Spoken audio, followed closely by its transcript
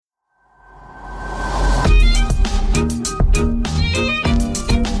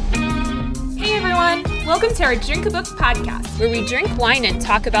Welcome to our Drink a Book podcast, where we drink wine and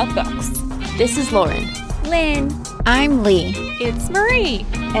talk about books. This is Lauren. Lynn. I'm Lee. It's Marie.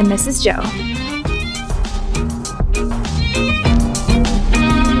 And this is Joe.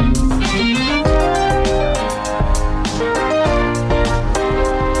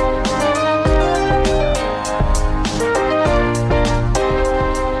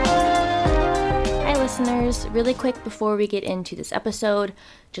 Really quick before we get into this episode,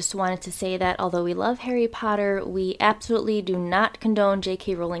 just wanted to say that although we love Harry Potter, we absolutely do not condone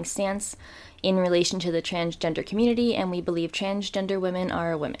J.K. Rowling's stance in relation to the transgender community, and we believe transgender women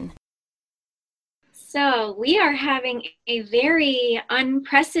are women. So we are having a very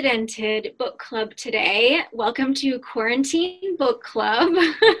unprecedented book club today. Welcome to Quarantine Book Club.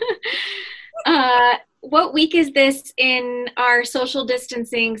 What week is this in our social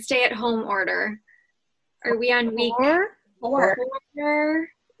distancing stay-at-home order? Are we on week four?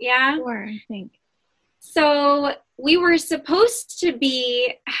 Yeah. 4, I think. So we were supposed to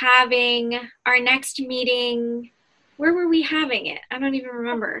be having our next meeting. Where were we having it? I don't even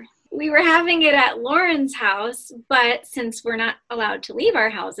remember. We were having it at Lauren's house, but since we're not allowed to leave our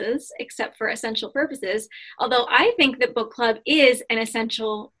houses except for essential purposes, although I think that book club is an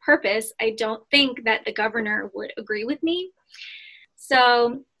essential purpose, I don't think that the governor would agree with me.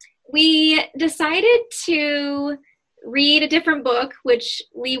 So we decided to read a different book, which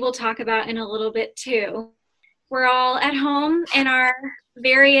Lee will talk about in a little bit too. We're all at home in our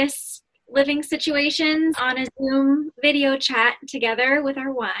various living situations on a Zoom video chat together with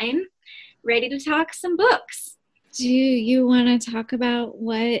our wine, ready to talk some books. Do you want to talk about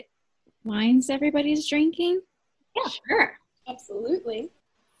what wines everybody's drinking? Yeah, sure. Absolutely.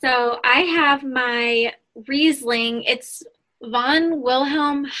 So I have my Riesling. It's Von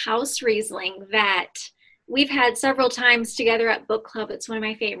Wilhelm House Riesling that we've had several times together at book club. It's one of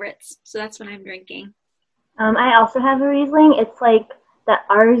my favorites, so that's what I'm drinking. I also have a Riesling. It's like the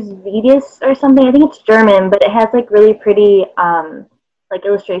Ars Vetus or something. I think it's German, but it has like really pretty like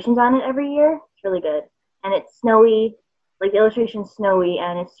illustrations on it every year. It's really good. And it's snowy, like the illustration's snowy,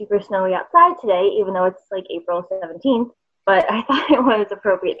 and it's super snowy outside today, even though it's like April 17th. But I thought it was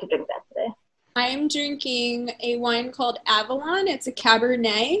appropriate to drink that today. I'm drinking a wine called Avalon. It's a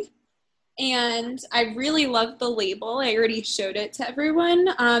Cabernet, and I really love the label. I already showed it to everyone.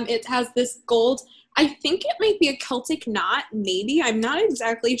 It has this gold, I think it might be a Celtic knot, maybe. I'm not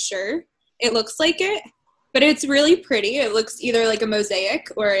exactly sure. It looks like it, but it's really pretty. It looks either like a mosaic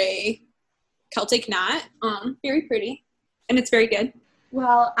or a Celtic knot. Very pretty, and it's very good.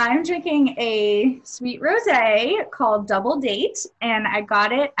 Well, I'm drinking a sweet rosé called Double Date, and I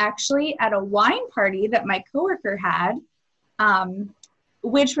got it actually at a wine party that my coworker had,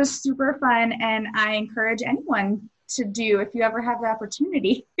 which was super fun, and I encourage anyone to do if you ever have the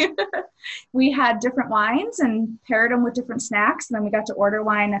opportunity. We had different wines and paired them with different snacks, and then we got to order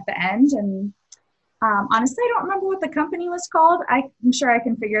wine at the end, and honestly, I don't remember what the company was called. I'm sure I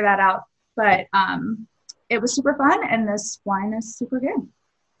can figure that out, but it was super fun, and this wine is super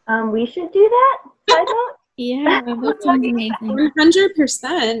good. We should do that. Side note? Yeah, that sounds amazing.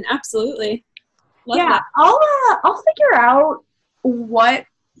 100%, absolutely. Love that. I'll figure out what,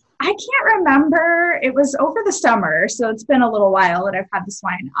 I can't remember. It was over the summer, so it's been a little while that I've had this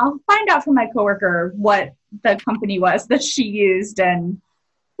wine. I'll find out from my coworker what the company was that she used, and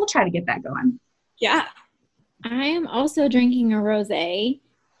we'll try to get that going. Yeah. I am also drinking a rosé.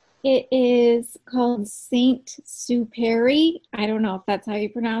 It is called Saint Superi. I don't know if that's how you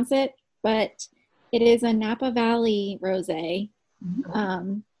pronounce it, but it is a Napa Valley rosé.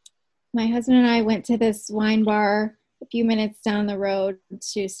 My husband and I went to this wine bar a few minutes down the road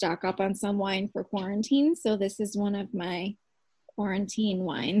to stock up on some wine for quarantine. So this is one of my quarantine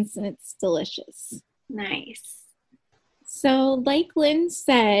wines, and it's delicious. Nice. So like Lynn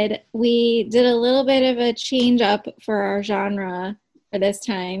said, we did a little bit of a change up for our genre for this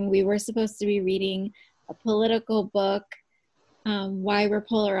time. We were supposed to be reading a political book, Why We're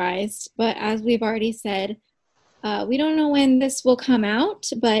Polarized, but as we've already said, we don't know when this will come out,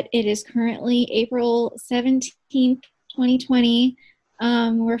 but it is currently April 17th, 2020.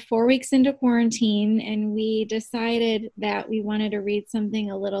 We're 4 weeks into quarantine, and we decided that we wanted to read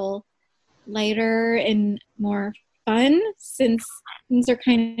something a little lighter and more fun, since things are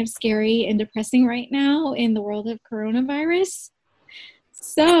kind of scary and depressing right now in the world of coronavirus.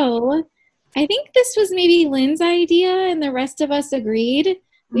 So I think this was maybe Lynn's idea, and the rest of us agreed.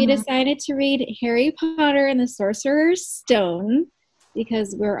 We decided to read Harry Potter and the Sorcerer's Stone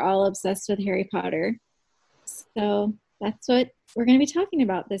because we're all obsessed with Harry Potter. So that's what we're going to be talking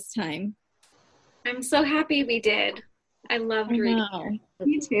about this time. I'm so happy we did. I loved reading.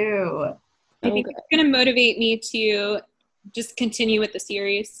 Me too. I think it's going to motivate me to just continue with the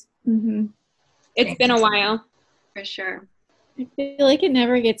series. Mm-hmm. It's been a while. For sure. I feel like it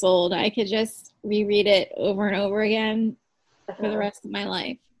never gets old. I could just reread it over and over again for the rest of my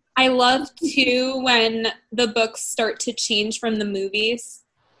life. I love, too, when the books start to change from the movies.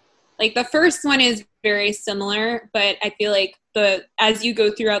 Like, the first one is very similar, but I feel like as you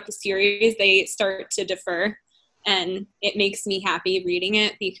go throughout the series, they start to differ, and it makes me happy reading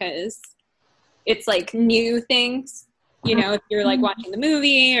it because it's, like, new things, you know, if you're, like, watching the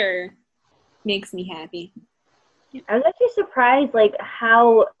movie, or makes me happy. I was actually surprised, like,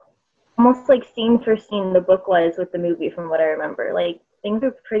 how almost, like, scene for scene the book was with the movie from what I remember. Like, things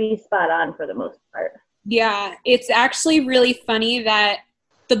are pretty spot on for the most part. Yeah, it's actually really funny that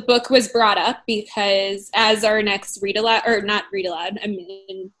the book was brought up because as our next read aloud, or not read aloud, I'm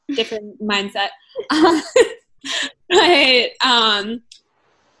in a different mindset. But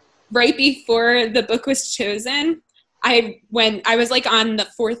right before the book was chosen, I was like on the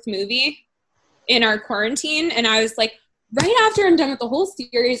 4th movie in our quarantine, and I was like, right after I'm done with the whole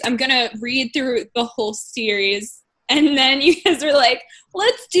series, I'm gonna read through the whole series. And then you guys were like,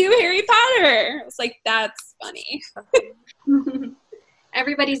 let's do Harry Potter. I was like, that's funny.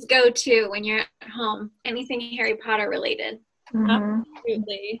 Everybody's go-to when you're at home, anything Harry Potter related. Mm-hmm.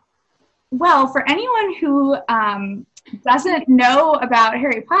 Absolutely. Well, for anyone who doesn't know about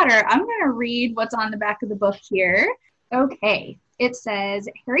Harry Potter, I'm going to read what's on the back of the book here. Okay. It says,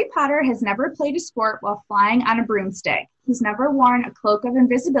 Harry Potter has never played a sport while flying on a broomstick. He's never worn a cloak of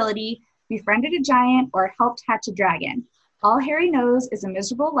invisibility, befriended a giant, or helped hatch a dragon. All Harry knows is a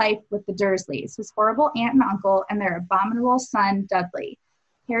miserable life with the Dursleys, his horrible aunt and uncle, and their abominable son, Dudley.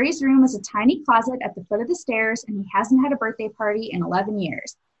 Harry's room is a tiny closet at the foot of the stairs, and he hasn't had a birthday party in 11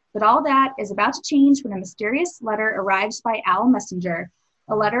 years. But all that is about to change when a mysterious letter arrives by Owl Messenger,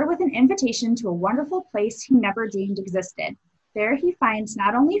 a letter with an invitation to a wonderful place he never dreamed existed. There he finds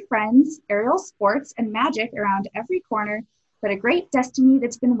not only friends, aerial sports, and magic around every corner, but a great destiny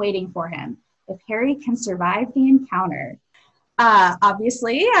that's been waiting for him, if Harry can survive the encounter.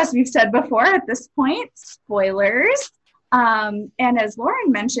 Obviously, as we've said before at this point, spoilers. And as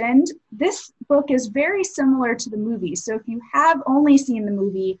Lauren mentioned, this book is very similar to the movie. So if you have only seen the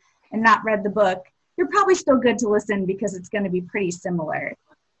movie and not read the book, you're probably still good to listen because it's going to be pretty similar.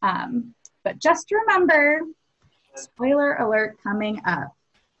 But just remember, spoiler alert coming up.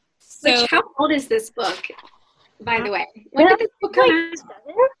 Which, how old is this book, by the way? When did this book come out?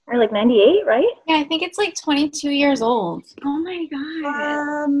 Or like 98, right? Yeah, I think it's like 22 years old. Oh my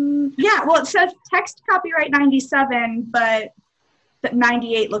god. Yeah, well, it says text copyright 97, but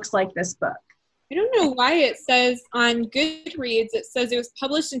 98 looks like this book. I don't know why it says on Goodreads, it says it was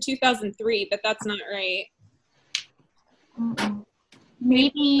published in 2003, but that's not right.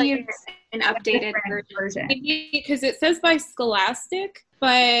 Maybe Like an updated version. Maybe because it says by Scholastic,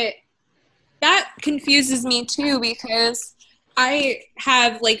 but that confuses me too because I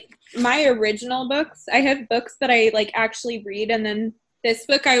have like my original books. I have books that I like actually read, and then this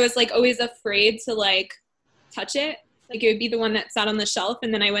book I was like always afraid to like touch it. Like it would be the one that sat on the shelf,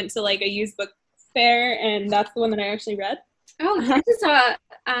 and then I went to like a used book fair, and that's the one that I actually read. Oh, this is a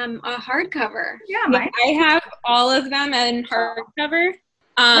hardcover. Yeah, I have all of them in hardcover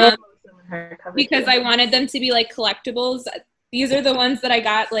because I wanted them to be like collectibles. These are the ones that I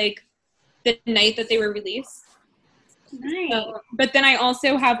got like the night that they were released. Nice. So, but then I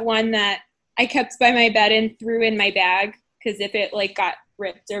also have one that I kept by my bed and threw in my bag because if it like got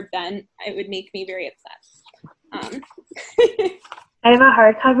ripped or bent, it would make me very upset. I have a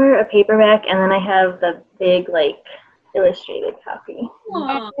hardcover, a paperback, and then I have the big like illustrated copy.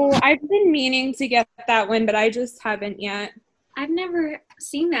 Oh, I've been meaning to get that one, but I just haven't yet. I've never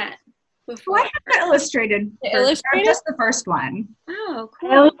seen that before. Well, I have the illustrated. Illustrated? Just the first one. Oh, I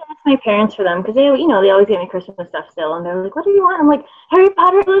cool. always ask my parents for them because they always get me Christmas stuff still, and they're like, "What do you want?" I'm like, "Harry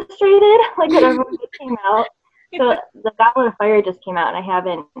Potter illustrated," like whatever just came out. So the Goblet of Fire just came out, and I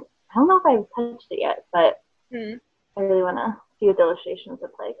don't know if I've touched it yet, but I really want to see what the illustrations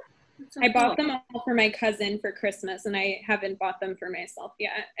look like. I bought them all for my cousin for Christmas, and I haven't bought them for myself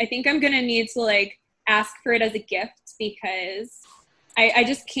yet. I think I'm gonna need to like ask for it as a gift because I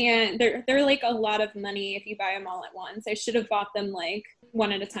just can't. They're like a lot of money if you buy them all at once. I should have bought them like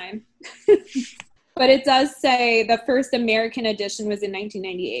one at a time. But it does say the first American edition was in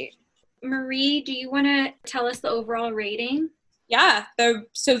 1998. Marie, do you want to tell us the overall rating? Yeah.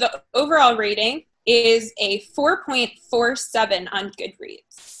 So the overall rating is a 4.47 on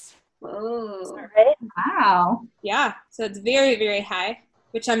Goodreads. Whoa. Right? Wow. Yeah. So it's very, very high,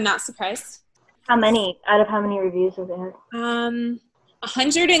 which I'm not surprised. Out of how many reviews have they had?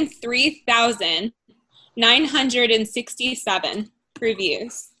 103,967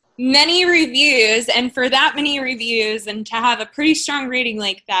 reviews. Many reviews, and for that many reviews and to have a pretty strong rating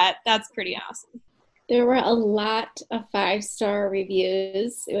like that, that's pretty awesome. There were a lot of 5-star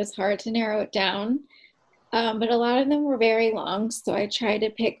reviews. It was hard to narrow it down, but a lot of them were very long, so I tried to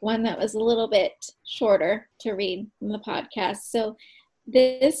pick one that was a little bit shorter to read from the podcast. So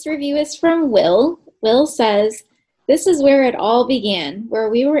this review is from Will. Will says, "This is where it all began, where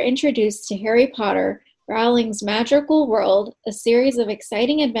we were introduced to Harry Potter, Rowling's magical world, a series of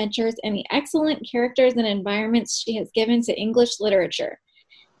exciting adventures, and the excellent characters and environments she has given to English literature.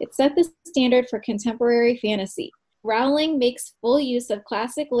 It set the standard for contemporary fantasy. Rowling makes full use of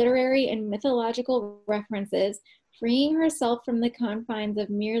classic literary and mythological references, freeing herself from the confines of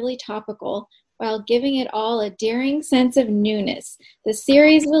merely topical, while giving it all a daring sense of newness. The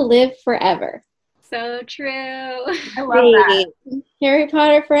series will live forever." So true. I love that. Harry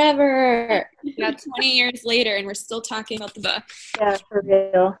Potter forever. Now 20 years later, and we're still talking about the book. Yeah, for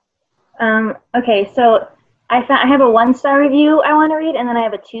real. Okay, so I have a 1-star review I want to read, and then I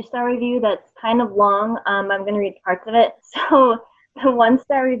have a 2-star review that's kind of long. I'm going to read parts of it. So the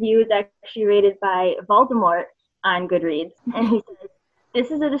 1-star review is actually rated by Voldemort on Goodreads, and he says,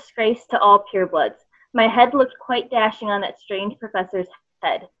 "This is a disgrace to all purebloods. My head looked quite dashing on that strange professor's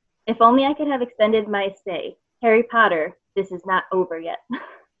head. If only I could have extended my stay. Harry Potter, this is not over yet."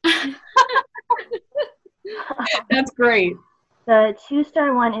 That's great. The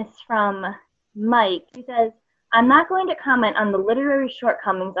 2-star one is from Mike. He says, "I'm not going to comment on the literary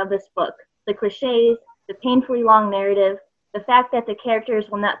shortcomings of this book, the cliches, the painfully long narrative, the fact that the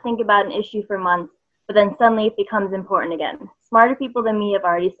characters will not think about an issue for months, but then suddenly it becomes important again. Smarter people than me have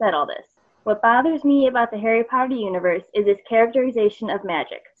already said all this. What bothers me about the Harry Potter universe is its characterization of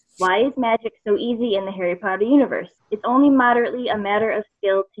magic. Why is magic so easy in the Harry Potter universe? It's only moderately a matter of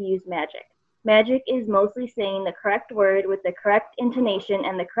skill to use magic. Magic is mostly saying the correct word with the correct intonation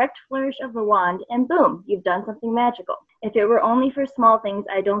and the correct flourish of the wand, and boom, you've done something magical. If it were only for small things,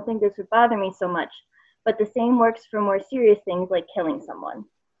 I don't think this would bother me so much, but the same works for more serious things like killing someone."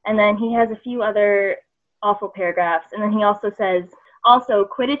 And then he has a few other awful paragraphs, and then he also says, "Also,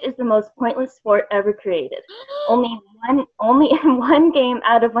 Quidditch is the most pointless sport ever created. Only in one game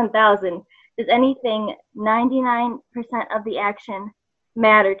out of 1,000 does anything 99% of the action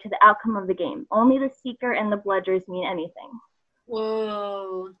matter to the outcome of the game. Only the Seeker and the Bludgers mean anything."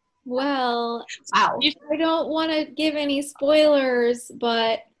 Whoa. Well, Wow. I don't want to give any spoilers,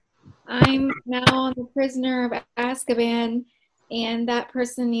 but I'm now on the Prisoner of Azkaban, and that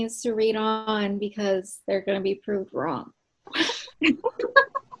person needs to read on because they're going to be proved wrong.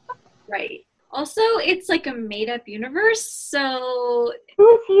 Right. Also, it's like a made-up universe, so...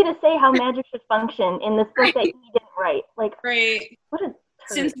 Who is he to say how magic should function in this book that he didn't write? Like, Right. what a turd.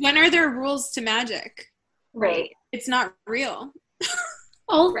 Since when are there rules to magic? Right. It's not real.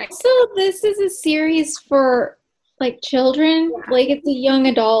 Also, Right. this is a series for, like, children. Like, it's a young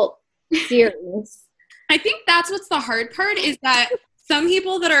adult series. I think that's what's the hard part is that some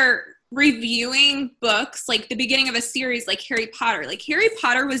people that are reviewing books, like the beginning of a series like Harry Potter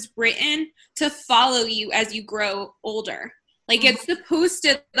was written to follow you as you grow older. Like it's supposed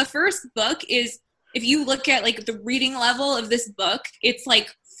to, the first book is, if you look at like the reading level of this book, it's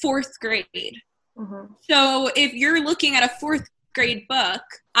like 4th grade. Mm-hmm. So if you're looking at a 4th grade book,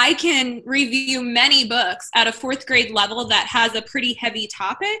 I can review many books at a 4th grade level that has a pretty heavy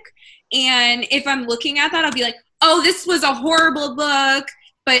topic. And if I'm looking at that, I'll be like, oh, this was a horrible book,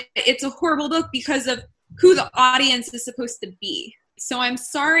 but it's a horrible book because of who the audience is supposed to be. So I'm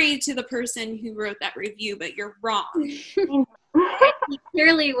sorry to the person who wrote that review, but you're wrong. He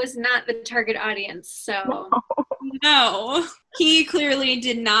clearly was not the target audience, so... No, he clearly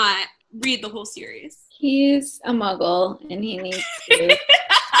did not read the whole series. He's a muggle, and he needs to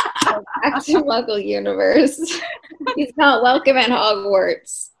go back to Muggle universe. He's not welcome at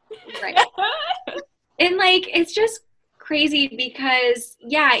Hogwarts. Right. And, like, it's just crazy because,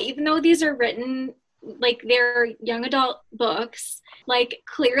 yeah, even though these are written, like, they're young adult books, like,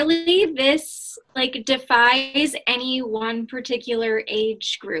 clearly this, like, defies any one particular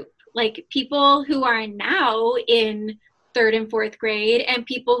age group. Like, people who are now in 3rd and 4th grade and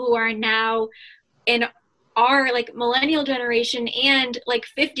people who are now in our, like, millennial generation and, like,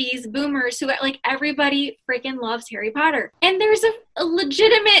 50s boomers who, like, everybody freaking loves Harry Potter. And there's a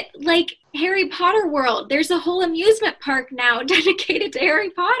legitimate, like, Harry Potter world. There's a whole amusement park now dedicated to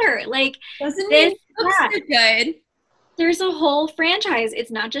Harry Potter. Like, Doesn't this, mean books yeah. are good. There's a whole franchise.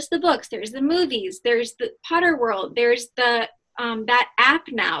 It's not just the books. There's the movies. There's the Potter world. There's the that app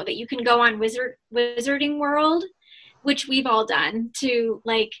now that you can go on Wizarding World which we've all done, to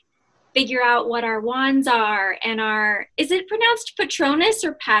like figure out what our wands are and our, is it pronounced Patronus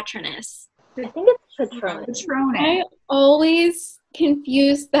or Patronus? I think it's Patronus. I always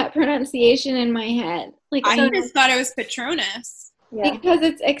confuse that pronunciation in my head. Like, I just thought it was Patronus. Yeah. because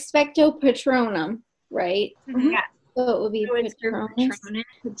it's expecto patronum, right? Yeah. So it would be So it's your Patronus.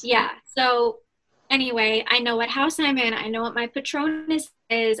 Yeah. So anyway, I know what house I'm in. I know what my Patronus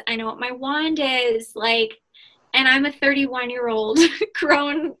is. I know what my wand is. Like, and I'm a 31-year-old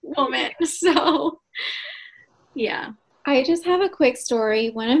grown woman. So yeah. I just have a quick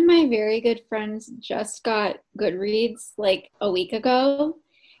story. One of my very good friends just got Goodreads like a week ago,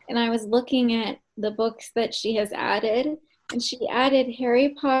 and I was looking at the books that she has added, and she added Harry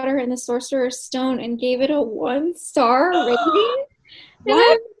Potter and the Sorcerer's Stone and gave it a 1-star rating. And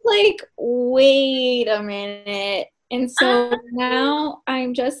I was like, wait a minute. And so now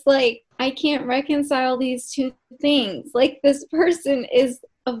I'm just like, I can't reconcile these two things. Like, this person is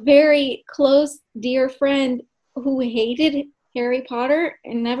a very close, dear friend who hated Harry Potter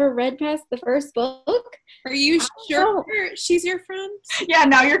and never read past the first book. Are you sure she's your friend? Yeah,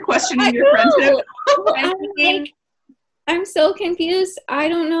 now you're questioning your friendship. I'm like, I'm so confused. I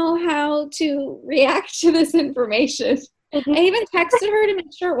don't know how to react to this information. I even texted her to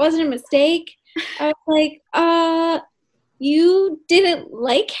make sure it wasn't a mistake. I was like, you didn't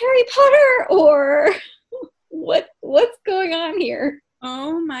like Harry Potter, or what's going on here?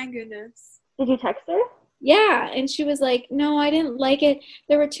 Oh my goodness. Did you text her? Yeah, and she was like, no, I didn't like it.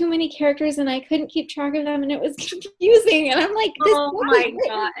 There were too many characters and I couldn't keep track of them and it was confusing. And I'm like, this Oh book my is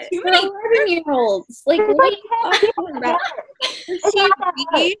God. for 11-year-olds. Like, what are you talking about?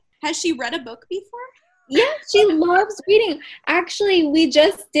 Has she read a book before? Yeah, she loves reading. Actually, we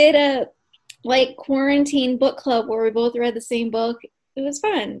just did a like quarantine book club where we both read the same book. It was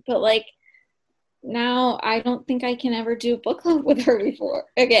fun, but like now I don't think I can ever do book club with her before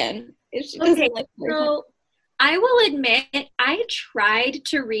again. If she doesn't Okay, like Harry so I will admit I tried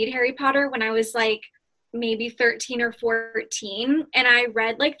to read Harry Potter when I was like maybe 13 or 14, and I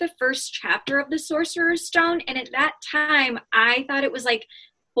read like the first chapter of the Sorcerer's Stone, and at that time I thought it was like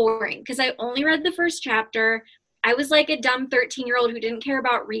boring because I only read the first chapter. I was like a dumb 13-year-old who didn't care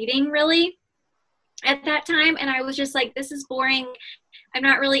about reading really at that time, and I was just like, this is boring. I'm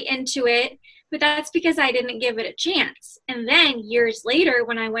not really into it. But that's because I didn't give it a chance. And then years later,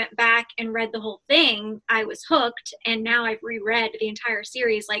 when I went back and read the whole thing, I was hooked. And now I've reread the entire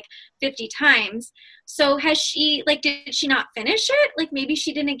series like 50 times. So has she, like, did she not finish it? Like, maybe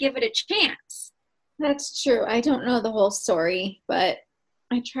she didn't give it a chance. That's true. I don't know the whole story, but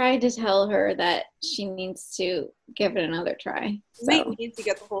I tried to tell her that she needs to give it another try. You So. need to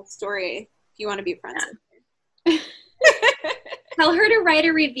get the whole story if you want to be friends with her. Tell her to write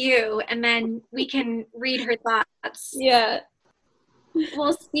a review and then we can read her thoughts. Yeah.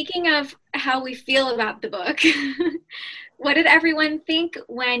 Well, speaking of how we feel about the book, what did everyone think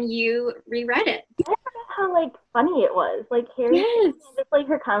when you reread it? I forgot how like funny it was. Like Harry, Yes. just like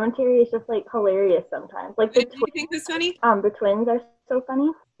her commentary is just like hilarious sometimes. Like the What do you think was funny? the twins are so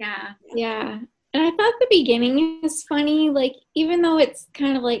funny. Yeah. Yeah. And I thought the beginning is funny, like, even though it's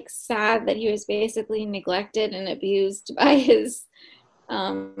kind of like sad that he was basically neglected and abused by his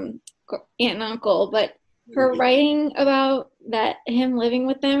aunt and uncle, but her writing about that, him living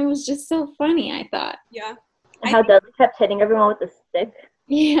with them, was just so funny, I thought. Yeah. And how Dudley kept hitting everyone with a stick.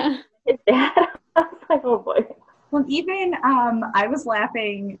 Yeah. His dad. I was like, oh boy. Well, even I was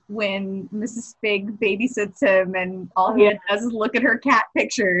laughing when Mrs. Fig babysits him and all he does is look at her cat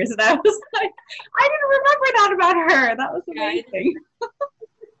pictures. And I was like, I didn't remember that about her. That was amazing.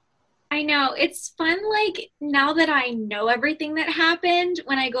 I know. It's fun, like, now that I know everything that happened,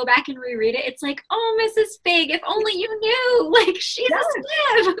 when I go back and reread it, it's like, oh, Mrs. Fig, if only you knew. Like, she's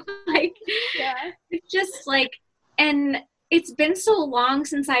a slip. Like, it's just, like, and it's been so long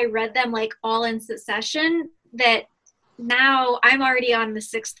since I read them, like, all in succession that now I'm already on the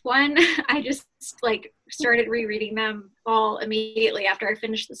 6th one. I just, like, started rereading them all immediately after I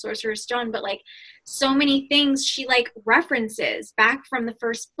finished The Sorcerer's Stone, but, like, so many things she, like, references back from the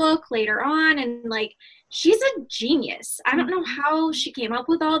first book later on, and, like, she's a genius. I don't know how she came up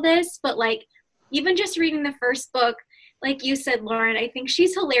with all this, but, like, even just reading the first book, like you said, Lauren, I think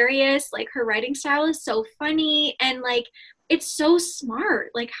she's hilarious. Like, her writing style is so funny, and, like, it's so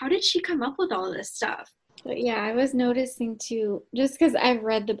smart. Like, how did she come up with all of this stuff? But yeah, I was noticing too, just because I've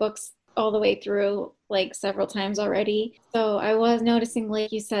read the books all the way through like several times already. So I was noticing,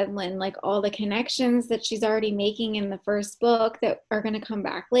 like you said, Lynn, like all the connections that she's already making in the first book that are going to come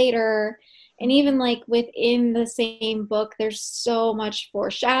back later. And even like within the same book, there's so much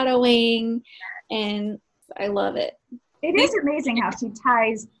foreshadowing. And I love it. It is amazing how she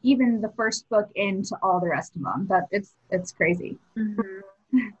ties even the first book into all the rest of them. But it's crazy.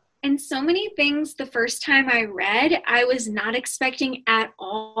 Mm-hmm. And so many things the first time I read, I was not expecting at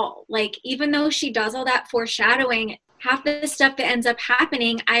all. Like, even though she does all that foreshadowing, half the stuff that ends up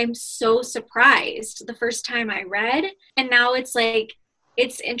happening, I'm so surprised the first time I read. And now it's like,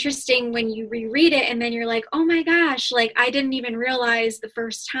 it's interesting when you reread it and then you're like, oh my gosh, like I didn't even realize the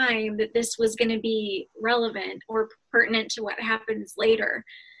first time that this was going to be relevant or pertinent to what happens later.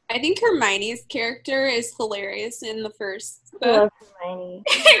 I think Hermione's character is hilarious in the first I book. love Hermione.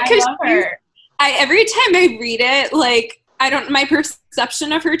 I love her. Every time I read it, like, my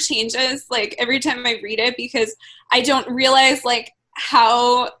perception of her changes, like, every time I read it, because I don't realize, like,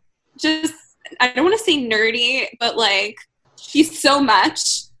 how just, I don't want to say nerdy, but, like, she's so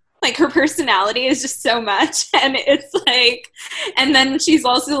much. Like, her personality is just so much, and it's, like, and then she's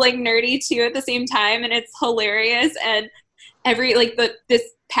also, like, nerdy, too, at the same time, and it's hilarious, and this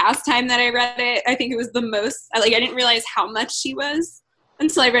past time that I read it, I think it was the most, I didn't realize how much she was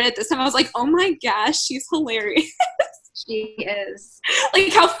until I read it this time. I was like, oh my gosh, she's hilarious. She is.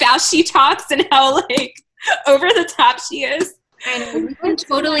 Like, how fast she talks and how, like, over the top she is. I know. You can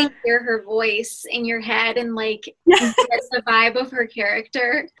totally hear her voice in your head and, like, get the vibe of her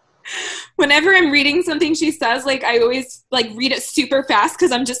character. Whenever I'm reading something she says, like, I always, like, read it super fast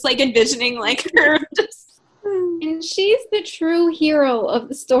because I'm just, like, envisioning, like, her just... And she's the true hero of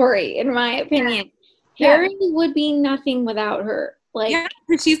the story, in my opinion. Yeah. Harry would be nothing without her. Like, Yeah,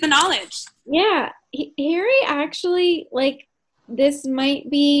 she's the knowledge. yeah, Harry actually, like, this might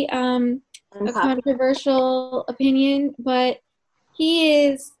be a controversial opinion, but he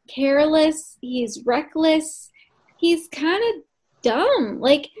is careless, he's reckless, he's kind of dumb.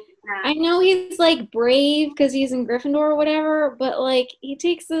 Like, I know he's, like, brave because he's in Gryffindor or whatever, but, like, he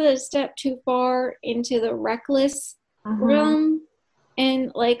takes it a step too far into the reckless realm,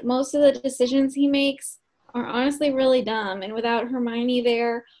 and, like, most of the decisions he makes are honestly really dumb, and without Hermione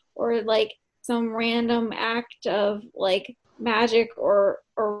there, or, like, some random act of, like, magic or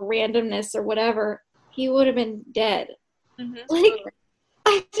randomness or whatever, he would have been dead. Like,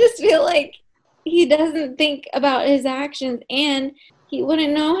 I just feel like he doesn't think about his actions, and he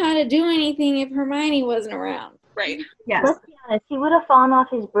wouldn't know how to do anything if Hermione wasn't around. Right. Yes. Let's be honest, he would have fallen off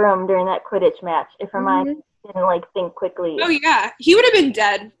his broom during that Quidditch match if Hermione didn't, like, think quickly. Oh, yeah. He would have been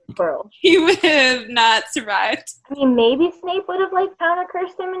dead. World. He would have not survived. I mean, maybe Snape would have, like,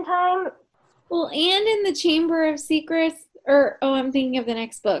 counter-cursed him in time. Well, and in the Chamber of Secrets, I'm thinking of the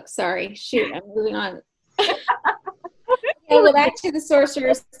next book. Sorry. Shoot, I'm moving on. Go back to the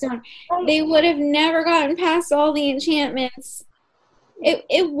Sorcerer's Stone. They would have never gotten past all the enchantments.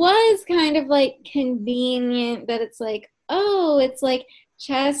 It was kind of, like, convenient that it's like, oh, it's like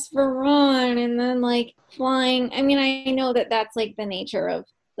chess for Ron and then, like, flying. I mean, I know that that's, like, the nature of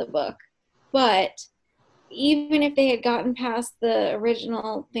the book. But even if they had gotten past the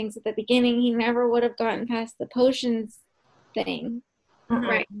original things at the beginning, he never would have gotten past the potions thing.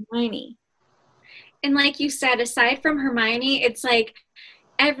 Right. Hermione. And like you said, aside from Hermione, it's like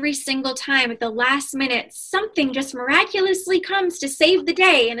every single time at the last minute, something just miraculously comes to save the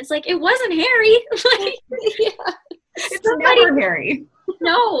day. And it's like, it wasn't Harry. Like, It's never Harry.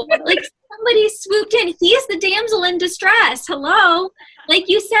 No, like somebody swooped in. He is the damsel in distress. Hello. Like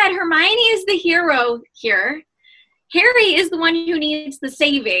you said, Hermione is the hero here. Harry is the one who needs the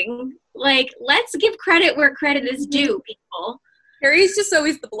saving. Like, let's give credit where credit is due, people. Harry's just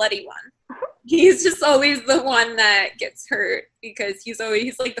always the bloody one. He's just always the one that gets hurt because he's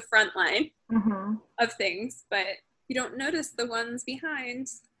like the front line of things, but you don't notice the ones behind.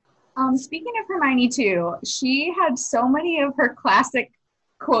 Speaking of Hermione too, she had so many of her classic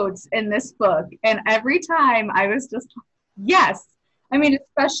quotes in this book, and every time I was just, yes. I mean,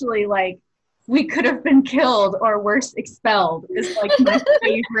 especially like, we could have been killed or worse, expelled is like my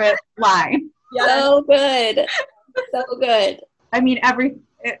favorite line. So good. So good. I mean,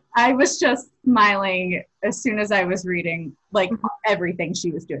 I was just smiling as soon as I was reading, like, everything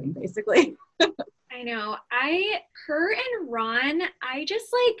she was doing, basically. I know. Her and Ron, I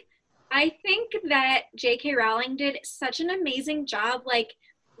think that J.K. Rowling did such an amazing job, like,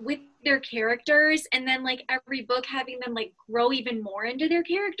 with their characters, and then, like, every book having them, like, grow even more into their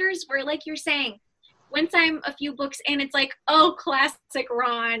characters, where, like you're saying, once I'm a few books in, it's like, oh, classic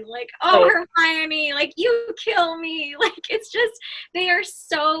Ron, like, oh, Hermione, like, you kill me. Like, it's just, they are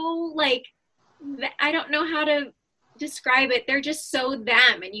so, like, I don't know how to describe it. They're just so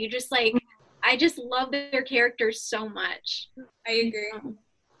them, and you just, like, I just love their characters so much. I agree.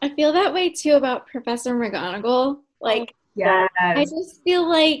 I feel that way, too, about Professor McGonagall. Like, Yes. I just feel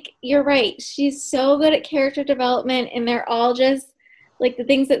like you're right. She's so good at character development, and they're all just like the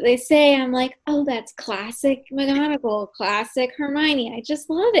things that they say. I'm like, oh, that's classic McGonagall, classic Hermione. I just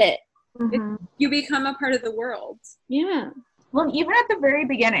love it. Mhm. You become a part of the world. Yeah. Well, even at the very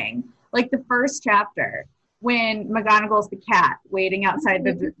beginning, like the first chapter, when McGonagall's the cat waiting outside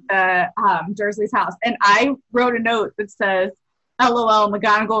the Dursley's house, and I wrote a note that says, "LOL,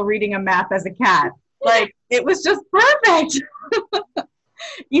 McGonagall reading a map as a cat." Like, it was just perfect.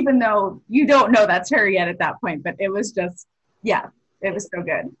 Even though you don't know that's her yet at that point, but it was just, yeah, it was so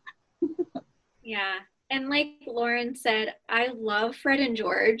good. Yeah. And like Lauren said, I love Fred and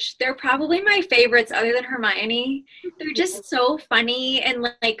George. They're probably my favorites other than Hermione. They're just so funny and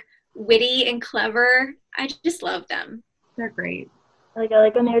like witty and clever. I just love them. They're great. I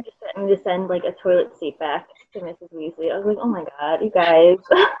like when they were just threatening to send like a toilet seat back to Mrs. Weasley. I was like, oh my god, you guys.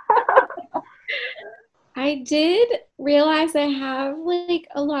 I did realize I have like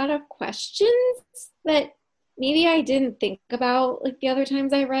a lot of questions that maybe I didn't think about like the other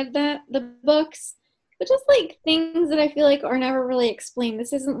times I read the books, but just like things that I feel like are never really explained.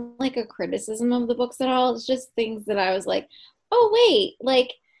 This isn't like a criticism of the books at all. It's just things that I was like, oh wait,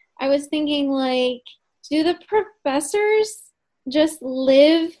 like I was thinking like, do the professors just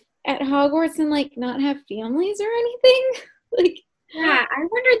live at Hogwarts and like not have families or anything? Like, Yeah, I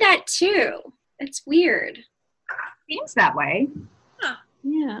wondered that too. It's weird. Seems that way.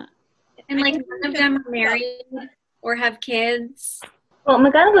 yeah. And like none of them are married or have kids. Well,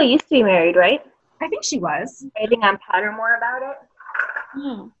 McGonagall used to be married, right? I think she was. Writing on Pottermore about it.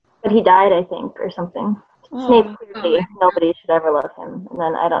 Oh. But he died, I think, or something. Oh. Snape clearly, nobody should ever love him. And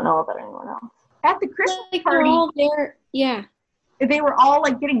then I don't know about anyone else. At the Christmas Like they're party, all there. Yeah. they were all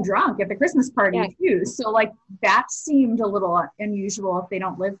like getting drunk at the Christmas party Yeah. too. So like that seemed a little unusual if they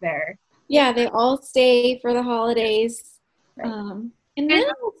don't live there. Yeah, they all stay for the holidays. Right. And then,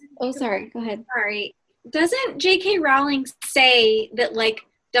 oh, sorry, go ahead. Sorry. Doesn't J.K. Rowling say that like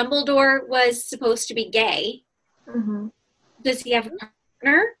Dumbledore was supposed to be gay? Mm-hmm. Does he have a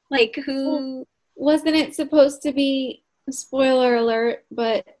partner? Like who? Wasn't it supposed to be, spoiler alert,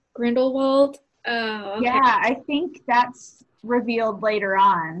 but Grindelwald? Oh, okay. Yeah, I think that's revealed later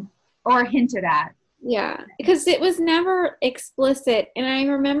on or hinted at. Yeah, because it was never explicit. And I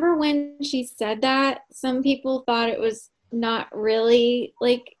remember when she said that, some people thought it was not really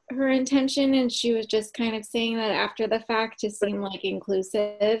like her intention, and she was just kind of saying that after the fact to seem like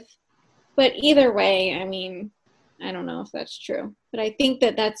inclusive. But either way, I mean, I don't know if that's true, but I think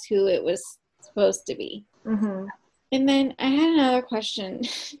that that's who it was supposed to be. Mm-hmm. And then I had another question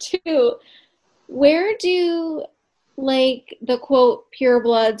too. Where do like the quote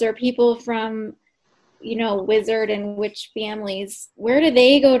purebloods or people from, you know, wizard and witch families, where do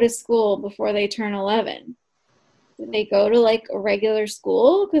they go to school before they turn 11? Do they go to like a regular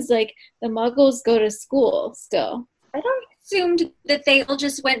school? Because like the muggles go to school still. I don't. Assumed that they all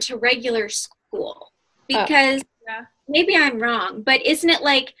just went to regular school because maybe I'm wrong, but isn't it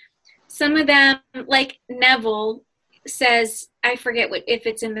like some of them, like Neville says, I forget if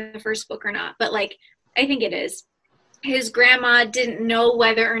it's in the first book or not, but like I think it is. His grandma didn't know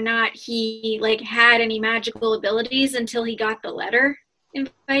whether or not he like had any magical abilities until he got the letter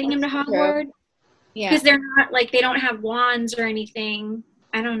inviting him to Hogwarts. Yeah. Because they're not like, they don't have wands or anything.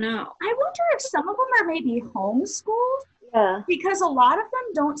 I don't know. I wonder if some of them are maybe homeschooled Yeah. because a lot of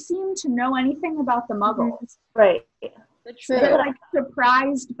them don't seem to know anything about the muggles. Right. True. They're like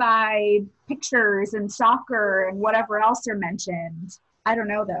surprised by pictures and soccer and whatever else are mentioned. I don't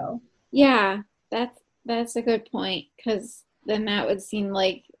know though. Yeah, that's a good point, because then that would seem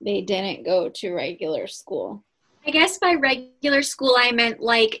like they didn't go to regular school. I guess by regular school, I meant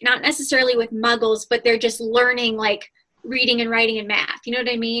like not necessarily with muggles, but they're just learning like reading and writing and math. You know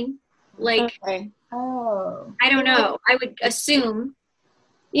what I mean? Like, Okay. Oh. I don't know. I would assume.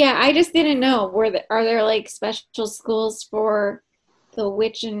 Yeah, I just didn't know. Are there like special schools for the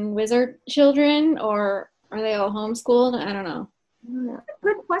witch and wizard children, or are they all homeschooled? I don't know.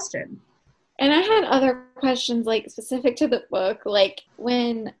 Good question. And I had other questions like specific to the book, like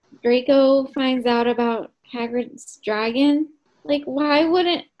when Draco finds out about Hagrid's dragon, like why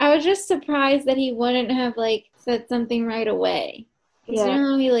wouldn't, I was just surprised that he wouldn't have like said something right away. Yeah. You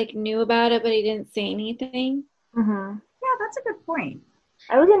know, he like knew about it, but he didn't say anything. Mm-hmm. Yeah, that's a good point.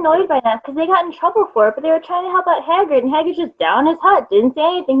 I was annoyed by that because they got in trouble for it, but they were trying to help out Hagrid, and Hagrid just down his hut, didn't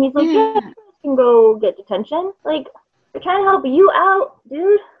say anything. He's like, yeah, you can go get detention. Like, they're trying to help you out,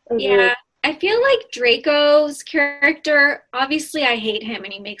 dude. Yeah. I feel like Draco's character, obviously I hate him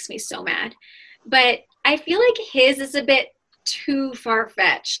and he makes me so mad, but I feel like his is a bit too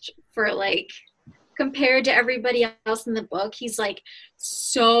far-fetched for like compared to everybody else in the book, he's like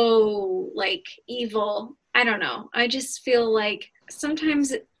so like evil. I don't know. I just feel like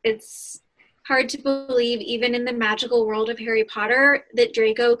sometimes it's hard to believe, even in the magical world of Harry Potter, that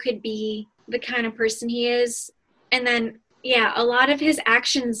Draco could be the kind of person he is. And then, yeah, a lot of his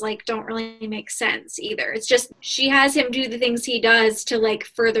actions like don't really make sense either. It's just she has him do the things he does to like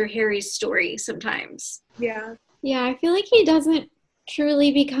further Harry's story sometimes. Yeah. Yeah, I feel like he doesn't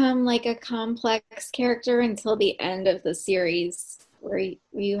truly become like a complex character until the end of the series, where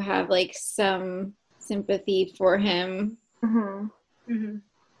you have like some sympathy for him.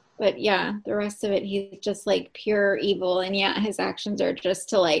 But yeah, the rest of it, he's just like pure evil, and yeah, his actions are just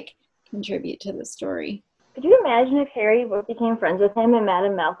to like contribute to the story. Could you imagine if Harry became friends with him in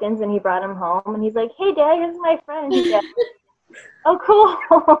Madame Malkin's and he brought him home and he's like, "Hey, Dad, here's my friend." He's like, oh,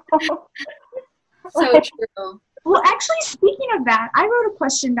 cool. So true. Well, actually, speaking of that, I wrote a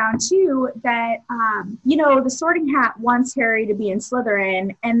question down, too, that, the Sorting Hat wants Harry to be in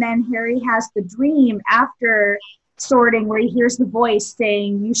Slytherin, and then Harry has the dream after sorting where he hears the voice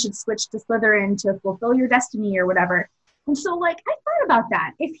saying, you should switch to Slytherin to fulfill your destiny or whatever. And so, like, I thought about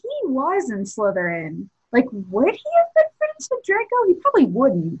that. If he was in Slytherin, like, would he have been friends with Draco? He probably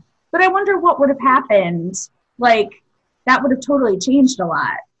wouldn't. But I wonder what would have happened. Like, that would have totally changed a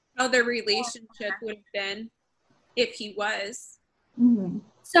lot. How their relationship would have been if he was. Mm-hmm.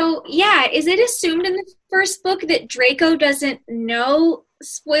 So, yeah, is it assumed in the first book that Draco doesn't know,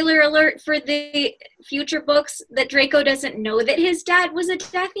 spoiler alert for the future books, that Draco doesn't know that his dad was a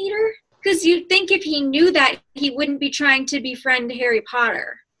Death Eater? Because you'd think if he knew that, he wouldn't be trying to befriend Harry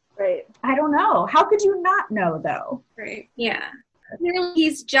Potter. Right. I don't know. How could you not know, though? Right. Yeah. Clearly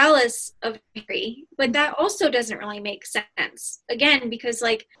he's jealous of Harry, but that also doesn't really make sense. Again, because,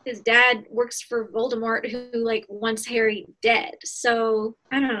 like, his dad works for Voldemort, who, like, wants Harry dead. So,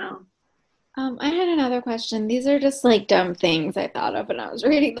 I don't know. I had another question. These are just, like, dumb things I thought of when I was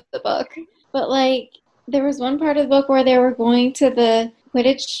reading the book. But, like, there was one part of the book where they were going to the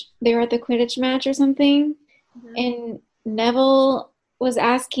Quidditch. They were at the Quidditch match or something. Mm-hmm. And Neville was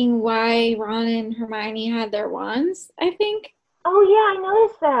asking why Ron and Hermione had their wands, I think. Oh, yeah, I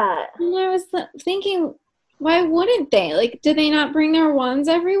noticed that. And I was thinking, why wouldn't they? Like, do they not bring their wands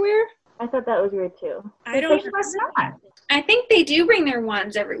everywhere? I thought that was weird, too. I don't know. Not. I think they do bring their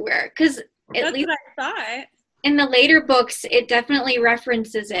wands everywhere, because at least what I thought. in the later books, it definitely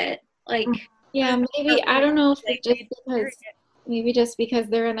references it. Like, yeah, maybe, I don't know if it's just because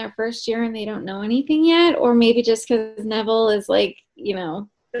they're in their first year and they don't know anything yet, or maybe just because Neville is like,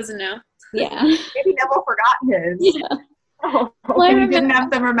 doesn't know. Yeah. Maybe Neville forgot his. Yeah. Oh, Well, and he didn't have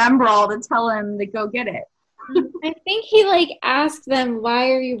them remember all to tell him to go get it. I think he like asked them,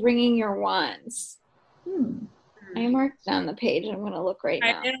 why are you bringing your wands? I marked down the page. I'm going to look right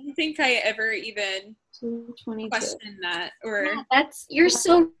now. I don't think I ever even 222. questioned that. Or you're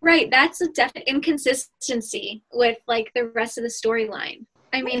so right. That's a definite inconsistency with, like, the rest of the storyline.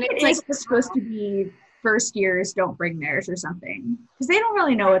 I mean, it's like supposed to be first years don't bring theirs or something, because they don't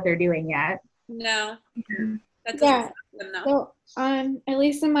really know what they're doing yet. no. Mm-hmm. That doesn't stop them, though. So at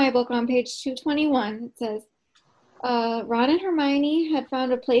least in my book on page 221, it says, Ron and Hermione had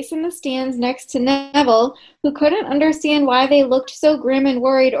found a place in the stands next to Neville, who couldn't understand why they looked so grim and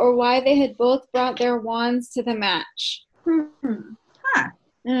worried or why they had both brought their wands to the match. Huh. I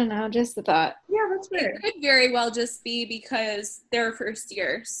don't know, just a thought. Yeah, that's weird. It could very well just be because they're first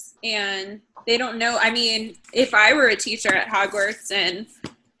years and they don't know. I mean, if I were a teacher at Hogwarts and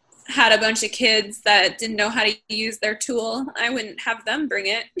had a bunch of kids that didn't know how to use their tool, I wouldn't have them bring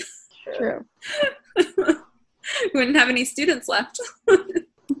it. True. Wouldn't have any students left.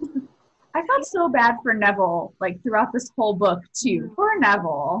 I felt so bad for Neville, like, throughout this whole book, too. Poor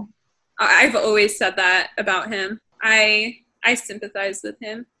Neville. I've always said that about him. I sympathize with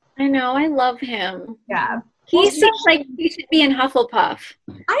him. I know, I love him. Yeah. He seems like he should be in Hufflepuff.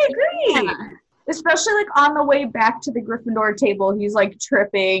 I agree. Yeah. Especially, like, on the way back to the Gryffindor table, he's, like,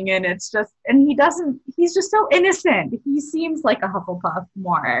 tripping, and it's just, and he's just so innocent. He seems like a Hufflepuff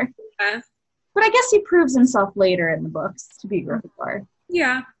more. Yeah. But I guess he proves himself later in the books to be Gryffindor.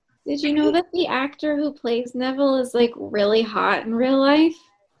 Yeah. Did you know that the actor who plays Neville is, like, really hot in real life?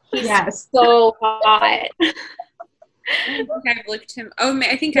 Yes. So hot. I think I've looked him. Oh,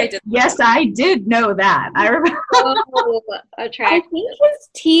 I think I did. Yes, I did know that. I remember. So I attractive. think his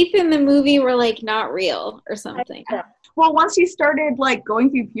teeth in the movie were, like, not real or something. Well, once he started, like,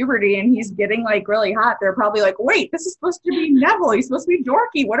 going through puberty and he's getting, like, really hot, they're probably like, wait, this is supposed to be Neville. He's supposed to be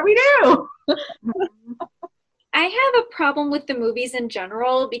dorky. What do we do? I have a problem with the movies in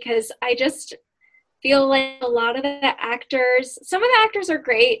general because feel like a lot of the actors, some of the actors are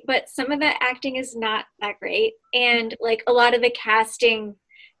great, but some of the acting is not that great. And like a lot of the casting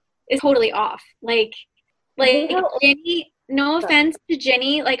is totally off. Like Ginny, no offense to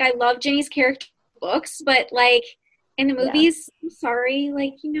Ginny, like I love Ginny's character in the books, but like in the movies, I'm sorry,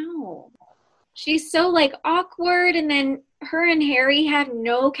 like, she's so like awkward, and then her and Harry have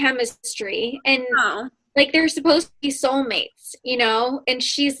no chemistry, and like they're supposed to be soulmates, and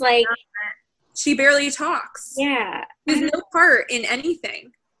she's like, she barely talks. Yeah. There's no part in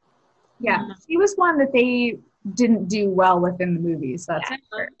anything. Yeah. She was one that they didn't do well within the movies. That's for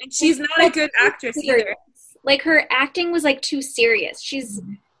sure. And she's not a good actress either. Like her acting was like too serious. She's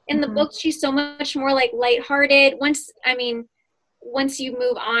in the books, she's so much more like lighthearted. Once you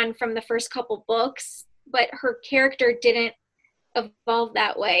move on from the first couple books, but her character didn't evolve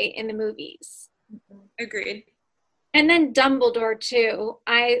that way in the movies. Agreed. And then Dumbledore too.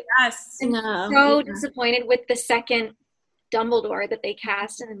 I am so disappointed with the second Dumbledore that they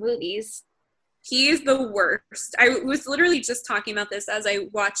cast in the movies. He is the worst. I was literally just talking about this as I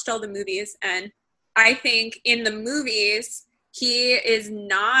watched all the movies, and I think in the movies he is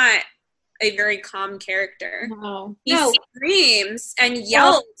not a very calm character. No. He screams and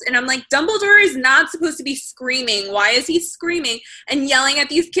yells, and I'm like, Dumbledore is not supposed to be screaming. Why is he screaming and yelling at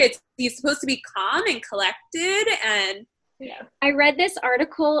these kids? He's supposed to be calm and collected. And I read this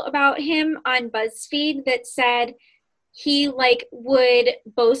article about him on BuzzFeed that said he like would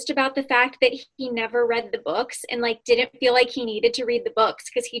boast about the fact that he never read the books and like didn't feel like he needed to read the books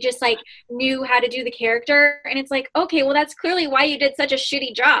because he just like knew how to do the character. And it's like, okay, well that's clearly why you did such a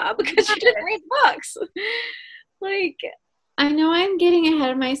shitty job, because you didn't read the books. Like, I know I'm getting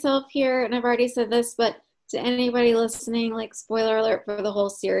ahead of myself here, and I've already said this, but to anybody listening, like, spoiler alert for the whole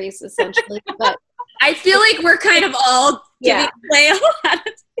series essentially. But I feel like we're kind of all giving away a lot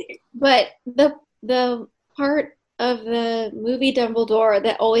of things. But the part of the movie Dumbledore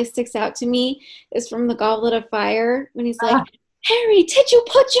that always sticks out to me is from the Goblet of Fire, when he's like, Harry, did you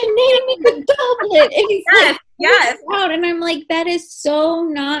put your name in the goblet? And he's yes. Out, and I'm like, that is so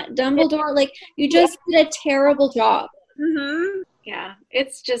not Dumbledore. Like, you just did a terrible job. Mm-hmm. Yeah,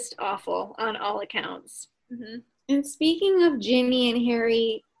 it's just awful on all accounts. Mm-hmm. And speaking of Ginny and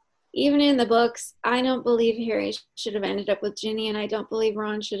Harry, even in the books, I don't believe Harry should have ended up with Ginny, and I don't believe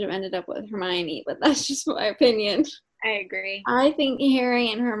Ron should have ended up with Hermione, but that's just my opinion. I agree. I think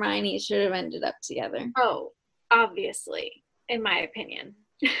Harry and Hermione should have ended up together. Oh, obviously, in my opinion.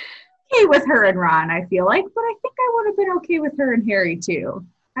 Okay with her and Ron, I feel like, but I think I would have been okay with her and Harry too.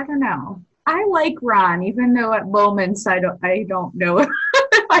 I don't know. I like Ron, even though at moments I don't know if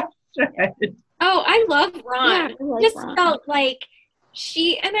I should. Oh, I love Ron. Yeah, I like just Ron. felt like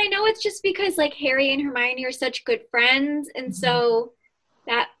and I know it's just because like Harry and Hermione are such good friends, and so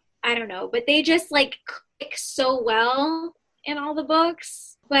that, I don't know, but they just like click so well in all the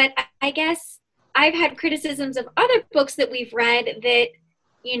books. But I guess I've had criticisms of other books that we've read that,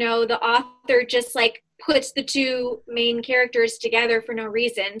 the author just like puts the two main characters together for no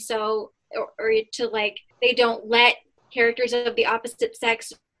reason. So, or to like, they don't let characters of the opposite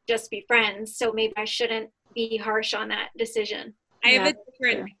sex just be friends. So maybe I shouldn't be harsh on that decision. I have a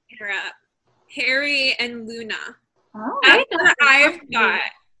different runner-up. Harry and Luna. Oh, I've got.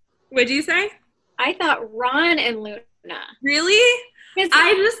 What'd you say? I thought Ron and Luna. Really?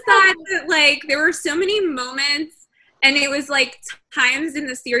 I just thought that, like, there were so many moments, and it was, like, times in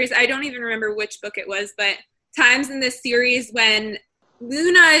the series, I don't even remember which book it was, but times in this series when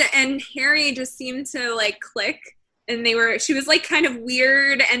Luna and Harry just seemed to, like, click, and she was, like, kind of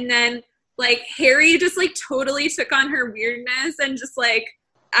weird, and then, like, Harry just, like, totally took on her weirdness, and just, like,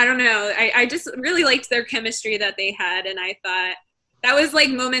 I don't know, I just really liked their chemistry that they had, and I thought that was, like,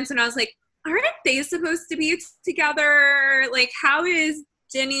 moments when I was like, aren't they supposed to be together? Like, how is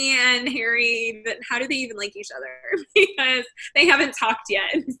Ginny and Harry, how do they even like each other? Because they haven't talked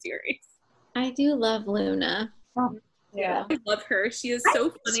yet in the series. I do love Luna. Oh, yeah. I love her. She is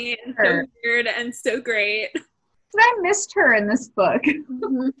so funny and so weird and so great. I missed her in this book.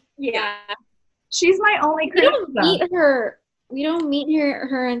 Mm-hmm. Yeah. She's my only criticism. We don't meet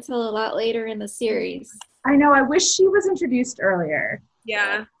her until a lot later in the series. I know. I wish she was introduced earlier.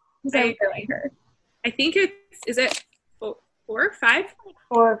 Yeah. Because I really like her. I think is it 4 or 5?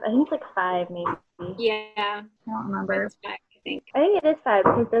 4, I think it's like 5 maybe. Yeah. I don't remember. That's five, I think. I think it is 5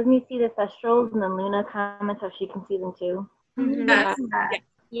 because doesn't he see the Thestrals and then Luna comments how she can see them too? Mm-hmm. Yeah.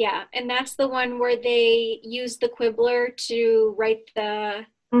 Yeah, and that's the one where they use the Quibbler to write the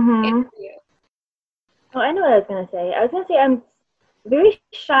interview. Oh, I know what I was going to say. I was going to say I'm very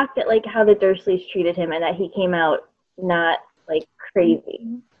shocked at like how the Dursleys treated him and that he came out not like crazy.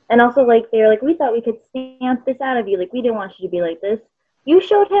 And also, like, they're like, we thought we could stamp this out of you. Like, we didn't want you to be like this. You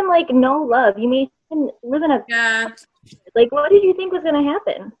showed him, like, no love. You made him live in a... Yeah. Like, what did you think was going to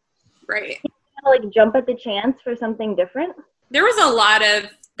happen? Right. Like, jump at the chance for something different? There was a lot of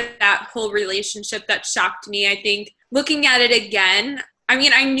that whole relationship that shocked me. I think looking at it again, I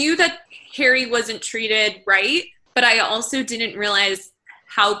mean, I knew that Harry wasn't treated right, but I also didn't realize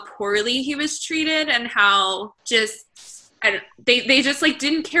how poorly he was treated and how just they just like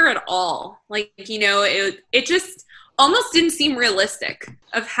didn't care at all. Like, you know, it just almost didn't seem realistic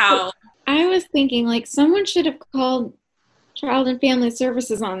of how. I was thinking like someone should have called Child and Family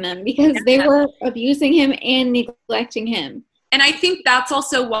Services on them because they were abusing him and neglecting him. And I think that's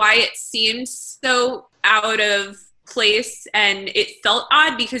also why it seemed so out of place and it felt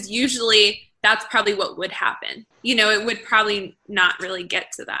odd, because usually that's probably what would happen. You know, it would probably not really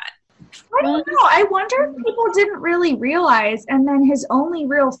get to that. I don't know. I wonder if people didn't really realize, and then his only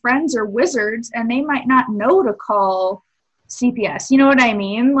real friends are wizards, and they might not know to call CPS. You know what I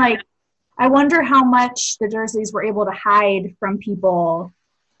mean? Like, I wonder how much the Dursleys were able to hide from people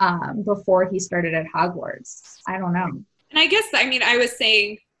before he started at Hogwarts. I don't know. And I guess, I mean, I was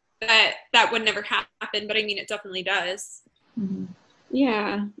saying that would never happen, but I mean, it definitely does. Mm-hmm.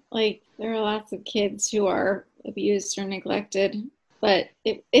 Yeah, like there are lots of kids who are abused or neglected, but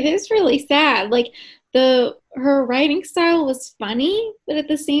it is really sad. Like her writing style was funny, but at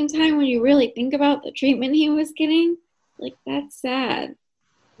the same time, when you really think about the treatment he was getting, like that's sad.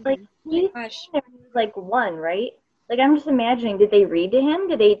 Like, he was like one, right? Like, I'm just imagining, did they read to him?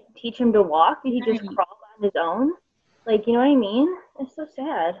 Did they teach him to walk? Did he just crawl on his own? Like, you know what I mean? It's so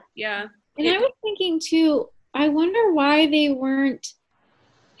sad. Yeah. And I was thinking too, I wonder why they weren't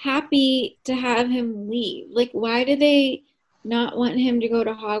happy to have him leave. Like, why did they not want him to go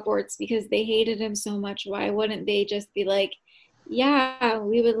to Hogwarts because they hated him so much? Why wouldn't they just be like, yeah,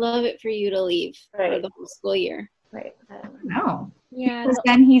 we would love it for you to leave for the whole school year? Right. No. Yeah. Because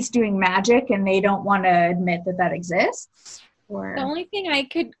then he's doing magic and they don't want to admit that exists. Or The only thing I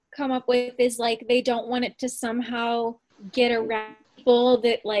could come up with is like they don't want it to somehow get around people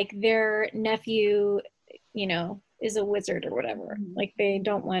that like their nephew, you know, is a wizard or whatever. Like they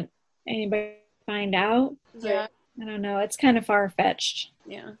don't want anybody to find out. Yeah. I don't know. It's kind of far-fetched.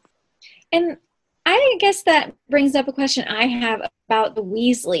 Yeah. And I guess that brings up a question I have about the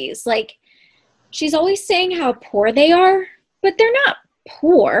Weasleys. Like, she's always saying how poor they are, but they're not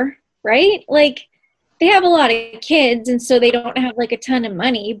poor, right? Like, they have a lot of kids, and so they don't have, like, a ton of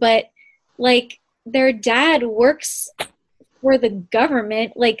money, but, like, their dad works for the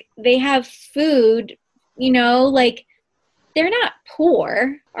government. Like, they have food, you know, like, they're not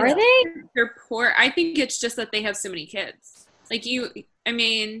poor, are they? They're poor. I think it's just that they have so many kids. Like, you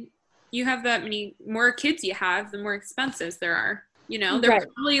have that many more kids you have, the more expenses there are. You know, they're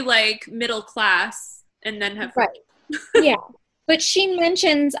probably like middle class and then have. Right. Yeah. But she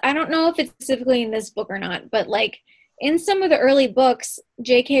mentions, I don't know if it's specifically in this book or not, but like in some of the early books,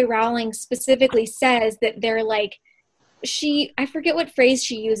 J.K. Rowling specifically says that they're like, I forget what phrase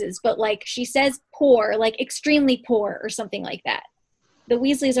she uses, but like she says poor, like extremely poor or something like that. The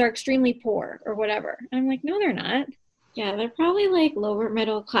Weasleys are extremely poor or whatever. And I'm like, no, they're not. Yeah, they're probably like lower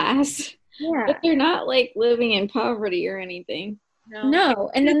middle class. Yeah. But they're not like living in poverty or anything. No.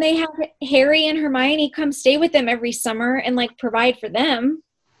 And then they have Harry and Hermione come stay with them every summer and like provide for them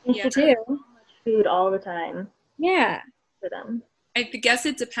too. Food all the time. Yeah. For them. I guess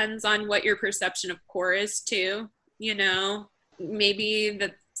it depends on what your perception of poor is too. You know, maybe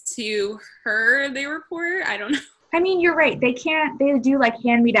that to her they were poor. I don't know. I mean, you're right. They do like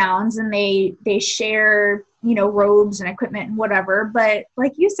hand-me-downs and they share, you know, robes and equipment and whatever. But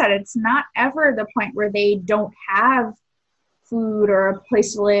like you said, it's not ever the point where they don't have food or a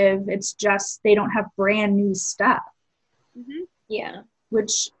place to live. It's just they don't have brand new stuff. Mm-hmm. Yeah.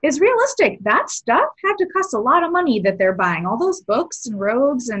 Which is realistic. That stuff had to cost a lot of money that they're buying. All those books and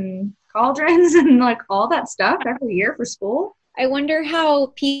robes and cauldrons and like all that stuff every year for school. I wonder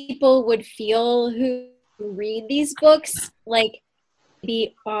how people would feel who read these books, like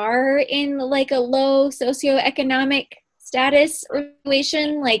they are in like a low socioeconomic status or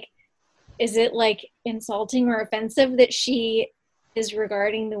situation. Like, is it like insulting or offensive that she is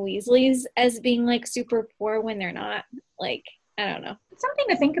regarding the Weasleys as being like super poor when they're not? Like, I don't know. It's something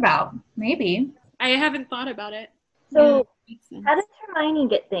to think about, maybe. I haven't thought about it. So how does Hermione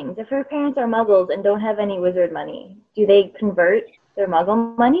get things? If her parents are muggles and don't have any wizard money, do they convert their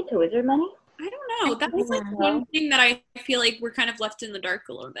muggle money to wizard money? I don't know. That's like one thing that I feel like we're kind of left in the dark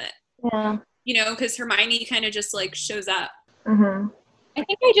a little bit. Yeah. You know, because Hermione kind of just like shows up. Mm-hmm. I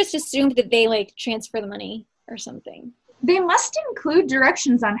think I just assumed that they like transfer the money or something. They must include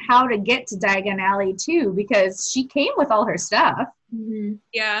directions on how to get to Diagon Alley too, because she came with all her stuff. Mm-hmm.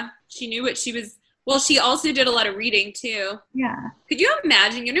 Yeah, she knew what she was. Well, she also did a lot of reading too. Yeah. Could you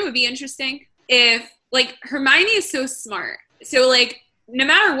imagine? You know, it would be interesting if, like, Hermione is so smart. So, like, no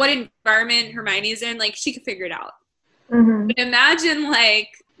matter what environment Hermione is in, like, she could figure it out. Mm-hmm. But imagine, like,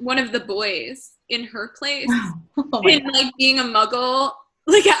 one of the boys in her place Oh my and, like, being a muggle.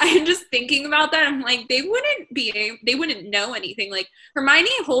 Like, I'm just thinking about that. I'm like, they wouldn't know anything. Like, Hermione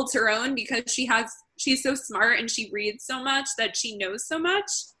holds her own because she's so smart and she reads so much that she knows so much.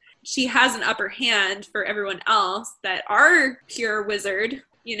 She has an upper hand for everyone else that are pure wizard,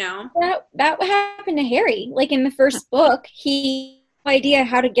 you know? That happened to Harry. Like in the first book, he had no idea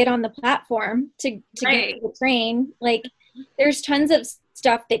how to get on the platform to Right. get to the train. Like there's tons of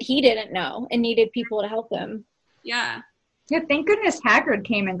stuff that he didn't know and needed people to help him. Yeah. Yeah, thank goodness Hagrid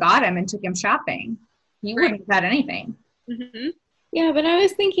came and got him and took him shopping. He Right. wouldn't have had anything. Mm-hmm. Yeah, but I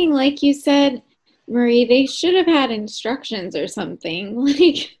was thinking, like you said, Marie, they should have had instructions or something,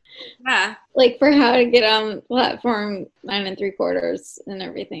 Yeah. like for how to get on platform 9 3/4 and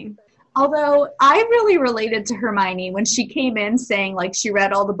everything. Although I really related to Hermione when she came in saying like she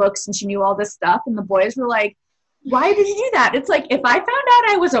read all the books and she knew all this stuff, and the boys were like, why did you do that? It's like, if I found out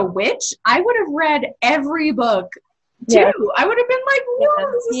I was a witch, I would have read every book too. Yeah. I would have been like,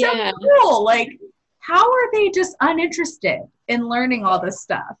 whoa, this is Yeah. so cool. Like, how are they just uninterested in learning all this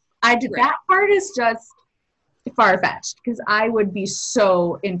stuff? Right. That part is just far-fetched because I would be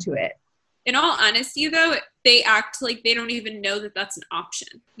so into it. In all honesty, though, they act like they don't even know that that's an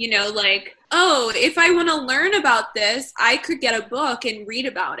option. You know, like, oh, if I want to learn about this, I could get a book and read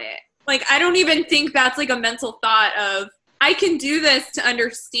about it. Like, I don't even think that's like a mental thought of, I can do this to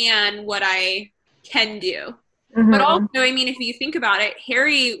understand what I can do. Mm-hmm. But also, I mean, if you think about it,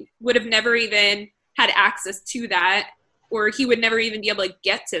 Harry would have never even had access to that, or he would never even be able to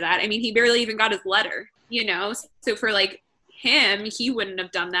get to that. I mean, he barely even got his letter, you know? So for, like, him, he wouldn't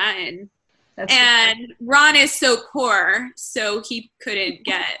have done that. And Ron is so poor, so he couldn't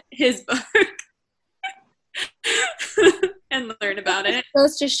get his book and learn about it.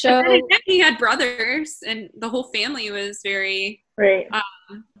 Supposed to show But then again, he had brothers, and the whole family was very... Right.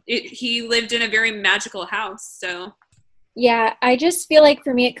 he lived in a very magical house, so... Yeah, I just feel like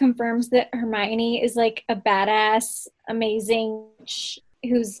for me it confirms that Hermione is like a badass, amazing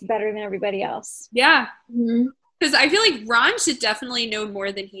who's better than everybody else. Yeah. Mm-hmm. Because I feel like Ron should definitely know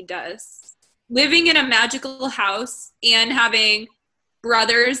more than he does. Living in a magical house and having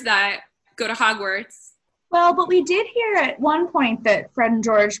brothers that go to Hogwarts. Well, but we did hear at one point that Fred and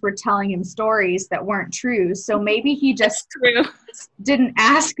George were telling him stories that weren't true, so maybe he just True. didn't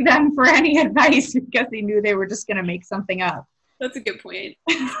ask them for any advice because he knew they were just going to make something up. That's a good point.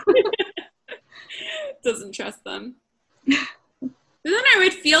 Doesn't trust them. But then I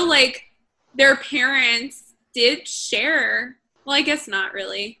would feel like their parents did share, well, I guess not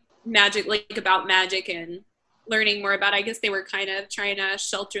really, magic, like about magic and learning more about it. I guess they were kind of trying to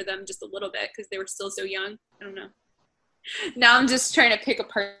shelter them just a little bit because they were still so young. I don't know. Now I'm just trying to pick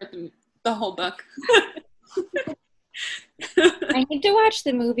apart the whole book. I need to watch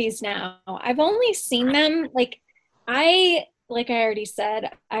the movies now. I've only seen them I already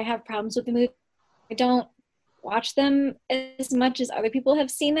said, I have problems with the movie. I don't watch them as much as other people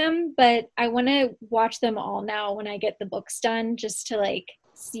have seen them, but I want to watch them all now when I get the books done, just to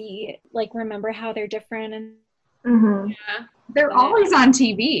see, remember how they're different. And Mm-hmm. Yeah. They're always on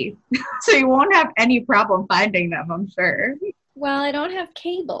TV, so you won't have any problem finding them, I'm sure. well, I don't have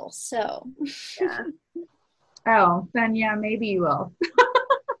cable, so Oh, then yeah, maybe you will.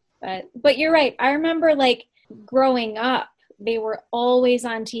 but you're right. I remember growing up, they were always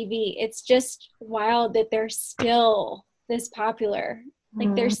on TV. It's just wild that they're still this popular.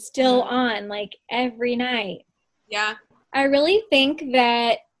 They're still on every night. Yeah. I really think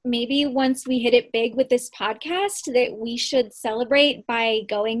that maybe once we hit it big with this podcast, that we should celebrate by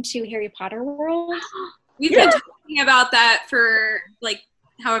going to Harry Potter World. We've been talking about that for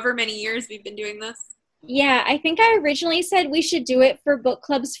however many years we've been doing this. Yeah, I think I originally said we should do it for book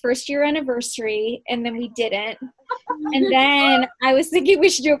club's first year anniversary, and then we didn't. And then I was thinking we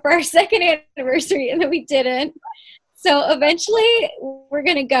should do it for our second anniversary, and then we didn't. So eventually we're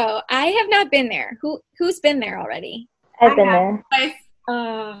going to go. I have not been there. Who's been there already? I've been there.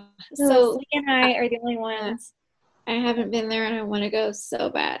 So Lee and I are the only ones. I haven't been there and I want to go so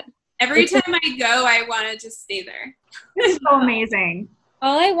bad. Every time I go, I want to just stay there. It's so amazing.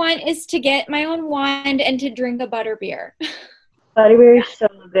 All I want is to get my own wand and to drink a butterbeer. Butterbeer is so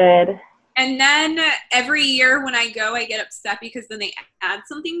good. And then every year when I go, I get upset because then they add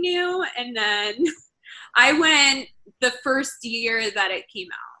something new. And then I went the first year that it came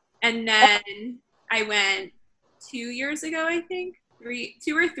out. And then I went 2 years ago, I think.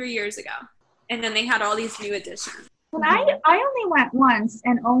 2 or 3 years ago. And then they had all these new additions. Well, I only went once,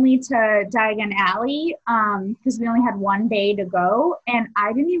 and only to Diagon Alley, because we only had one day to go, and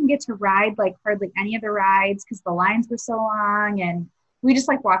I didn't even get to ride like hardly any of the rides because the lines were so long, and we just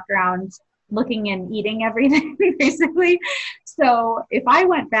like walked around looking and eating everything basically. So if I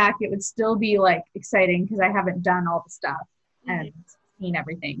went back, it would still be like exciting because I haven't done all the stuff and seen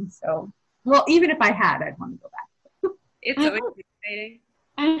everything. So, well, even if I had, I'd want to go back. It's always exciting.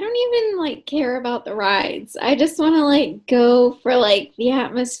 I don't even like care about the rides. I just want to like go for like the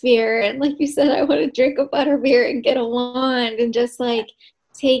atmosphere, and like you said, I want to drink a butterbeer and get a wand and just like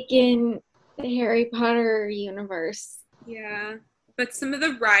take in the Harry Potter universe. Yeah, but some of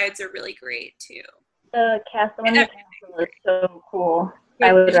the rides are really great too. The castle in the castle is so cool.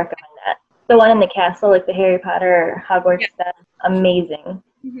 I would recommend that. The one in the castle, like the Harry Potter Hogwarts stuff, amazing.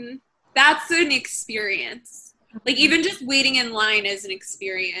 Mm-hmm. That's an experience. Like, even just waiting in line is an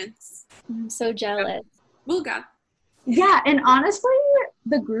experience. I'm so jealous. We'll go. Yeah, and honestly,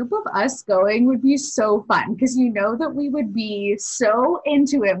 the group of us going would be so fun because you know that we would be so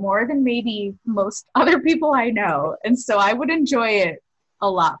into it more than maybe most other people I know. And so I would enjoy it a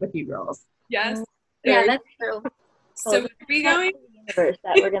lot with you girls. Yes. Yeah, that's true. So where are we going? Universe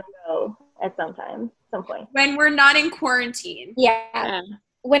that we're going to go at some point. When we're not in quarantine. Yeah.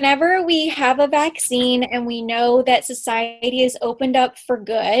 Whenever we have a vaccine and we know that society is opened up for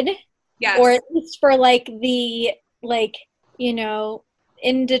good, Yes. or at least for like the, like, you know,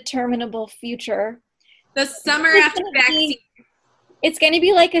 indeterminable future. The summer after vaccine. It's going to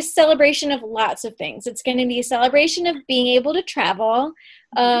be like a celebration of lots of things. It's going to be a celebration of being able to travel,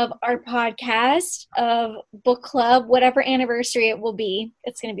 of our podcast, of book club, whatever anniversary it will be.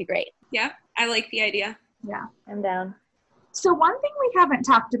 It's going to be great. Yeah, I like the idea. Yeah. I'm down. So one thing we haven't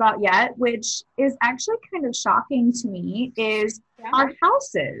talked about yet, which is actually kind of shocking to me, is our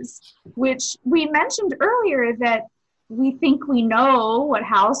houses, which we mentioned earlier that we think we know what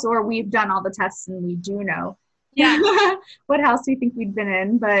house, or we've done all the tests and we do know what house we think we'd been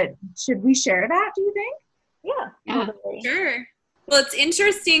in, but should we share that, do you think? Yeah. Totally. Sure. Well, it's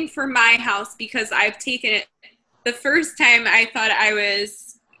interesting for my house because I've taken it. The first time I thought I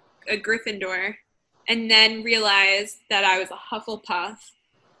was a Gryffindor, and then realized that I was a Hufflepuff.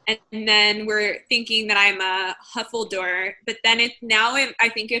 And then we're thinking that I'm a Huffledore. But then I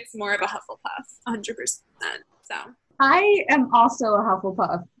think it's more of a Hufflepuff, 100%. So I am also a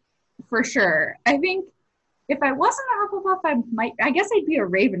Hufflepuff, for sure. I think if I wasn't a Hufflepuff, I guess I'd be a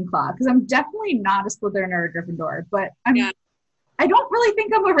Ravenclaw, because I'm definitely not a Slytherin or a Gryffindor. But I don't really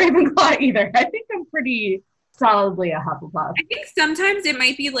think I'm a Ravenclaw either. I think I'm pretty solidly a Hufflepuff. I think sometimes it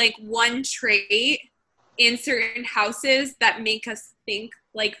might be like one trait in certain houses that make us think.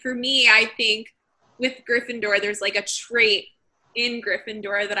 Like for me, I think with Gryffindor, there's like a trait in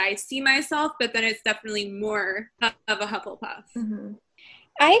Gryffindor that I see myself, but then it's definitely more of a Hufflepuff. Mm-hmm.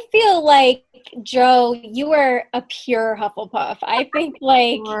 I feel like, Joe, you are a pure Hufflepuff. I think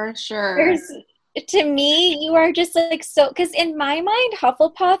like For sure. to me, you are just like so, because in my mind,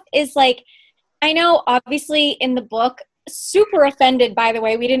 Hufflepuff is like, I know obviously in the book, super offended, by the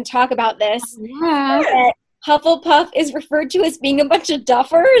way, we didn't talk about this. Yeah. That Hufflepuff is referred to as being a bunch of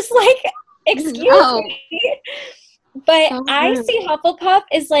duffers. Like, excuse me. But So I rude. see Hufflepuff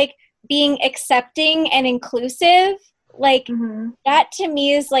as like being accepting and inclusive. Like, that to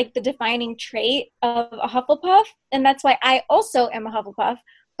me is like the defining trait of a Hufflepuff. And that's why I also am a Hufflepuff.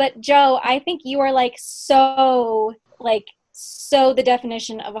 But Joe, I think you are like so the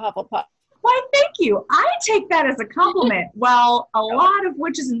definition of a Hufflepuff. Why, thank you. I take that as a compliment. Well, a lot of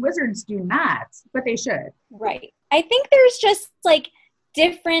witches and wizards do not, but they should. Right. I think there's just like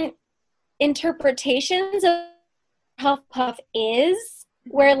different interpretations of Hufflepuff is,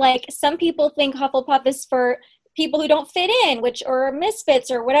 where like some people think Hufflepuff is for people who don't fit in, or misfits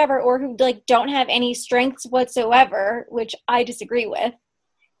or whatever, or who like don't have any strengths whatsoever, which I disagree with.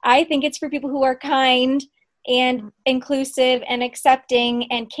 I think it's for people who are kind and inclusive and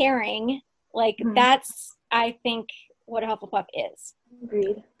accepting and caring. Like that's, I think, what a Hufflepuff is.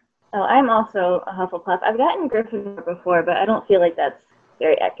 Agreed. Oh, I'm also a Hufflepuff. I've gotten Gryffindor before, but I don't feel like that's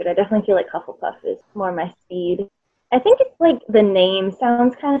very accurate. I definitely feel like Hufflepuff is more my speed. I think it's like the name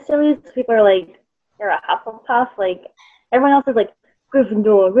sounds kind of silly. So people are like, you're a Hufflepuff. Like, everyone else is like,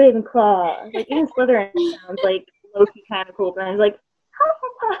 Gryffindor, Ravenclaw. Like, even Slytherin sounds like low-key kind of cool, but I was like,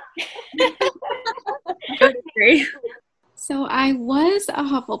 Hufflepuff. I agree. So I was a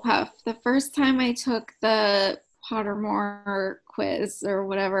Hufflepuff the first time I took the Pottermore quiz or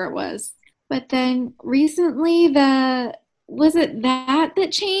whatever it was. But then recently was it that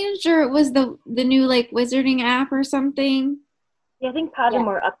changed, or it was the new like wizarding app or something? Yeah, I think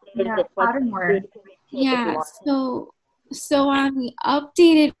Pottermore updated it. Pottermore. Yeah, so on the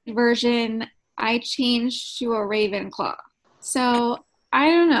updated version, I changed to a Ravenclaw. So I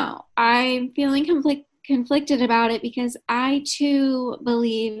don't know. I'm feeling conflicted about it because I too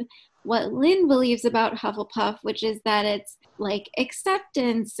believe what Lynn believes about Hufflepuff, which is that it's like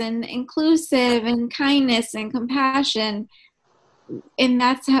acceptance and inclusive and kindness and compassion. And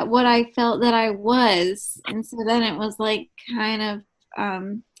that's what I felt that I was. And so then it was like kind of,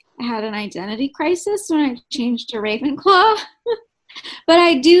 I had an identity crisis when I changed to Ravenclaw. But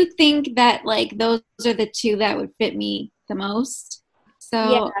I do think that like those are the two that would fit me the most. So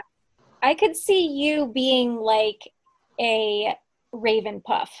Yeah. I could see you being like a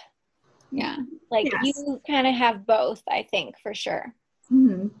Ravenpuff. yeah. Like Yes. you kind of have both, I think, for sure.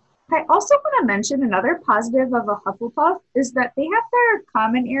 Mm-hmm. I also want to mention another positive of a Hufflepuff is that they have their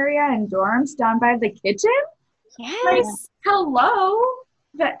common area and dorms down by the kitchen. Like, Yes. hello,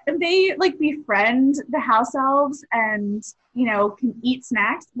 that they like befriend the house elves and can eat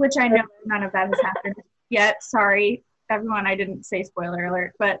snacks, which I know none of that has happened yet. Sorry, everyone, I didn't say spoiler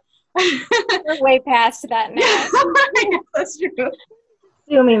alert, but We're way past that now. that's true.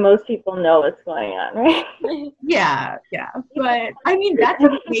 Assuming most people know what's going on, right? Yeah. But I mean, that's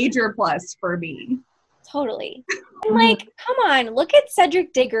a major plus for me. Totally. And like, come on, look at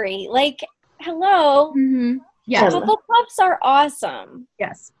Cedric Diggory. Like, hello. Mm-hmm. Yes. Hufflepuffs are awesome.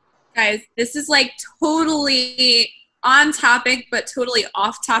 Yes. Guys, this is like totally on topic, but totally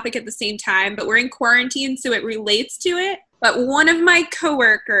off topic at the same time. But we're in quarantine, so it relates to it. But one of my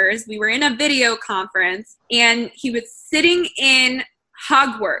coworkers, we were in a video conference, and he was sitting in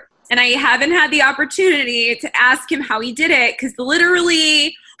Hogwarts. And I haven't had the opportunity to ask him how he did it, because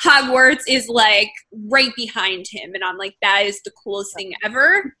literally Hogwarts is like right behind him. And I'm like, that is the coolest thing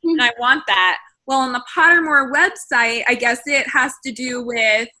ever. And I want that. Well, on the Pottermore website, I guess it has to do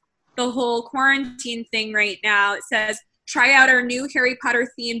with the whole quarantine thing right now. It says, try out our new Harry Potter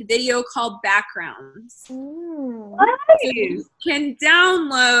themed video called Backgrounds. Mm. So you can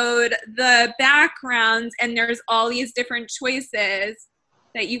download the backgrounds, and there's all these different choices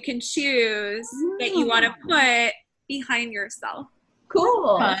that you can choose that you want to put behind yourself.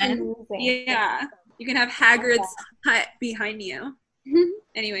 Cool. Amazing. Yeah. You can have Hagrid's hut behind you.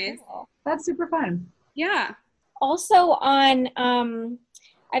 Anyways. That's super fun. Yeah. Also on,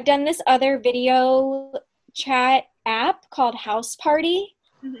 I've done this other video chat app called House Party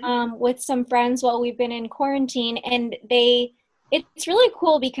with some friends while we've been in quarantine, and it's really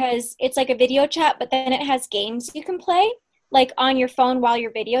cool because it's like a video chat, but then it has games you can play like on your phone while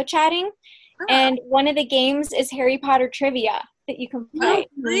you're video chatting. And one of the games is Harry Potter trivia that you can play.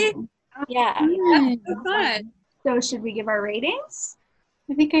 Really? Yeah. That's so fun. So should we give our ratings?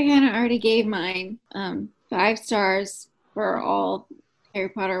 I think I kind of already gave mine 5 stars for all Harry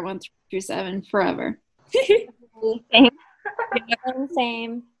Potter 1 through 7 forever.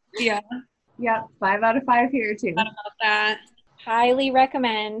 Same. Yeah. Yep, 5 out of 5 here too. About that. Highly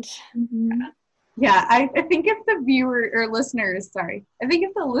recommend. Yeah, I think if the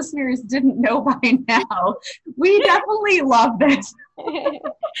listeners didn't know by now, we definitely love this.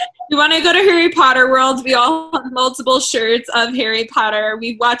 You want to go to Harry Potter World? We all have multiple shirts of Harry Potter.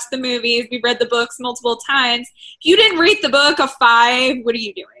 We've watched the movies. We've read the books multiple times. If you didn't rate the book a 5, what are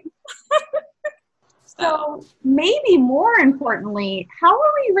you doing? So maybe more importantly, how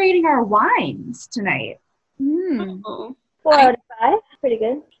are we rating our wines tonight? Oh. 4 out of 5. Pretty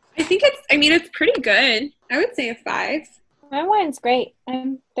good. I think it's pretty good. I would say a 5. My wine's great.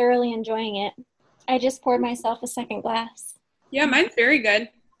 I'm thoroughly enjoying it. I just poured myself a second glass. Yeah, mine's very good.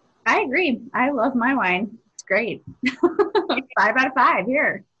 I agree. I love my wine. It's great. 5 out of 5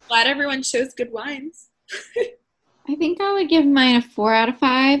 here. Glad everyone chose good wines. I think I would give mine a 4 out of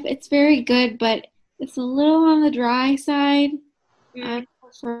 5. It's very good, but it's a little on the dry side. I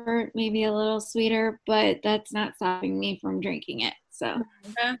prefer it maybe a little sweeter, but that's not stopping me from drinking it. So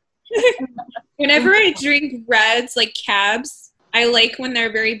Whenever I drink reds, like cabs, I like when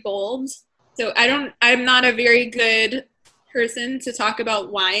they're very bold. So I'm not a very good person to talk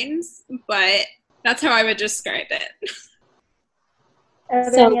about wines, but that's how I would describe it.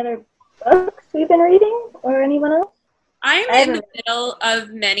 Are there any other books we've been reading, or anyone else? I'm in the middle of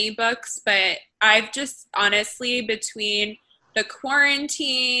many books, but I've just honestly, between the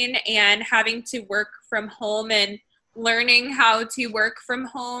quarantine and having to work from home and learning how to work from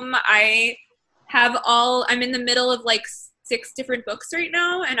home, I'm in the middle of like 6 different books right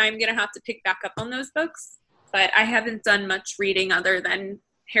now, and I'm going to have to pick back up on those books. But I haven't done much reading other than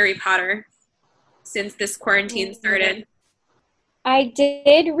Harry Potter. since this quarantine started? I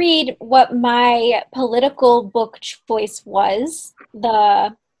did read what my political book choice was,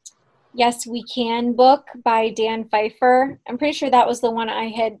 the Yes We Can book by Dan Pfeiffer. I'm pretty sure that was the one I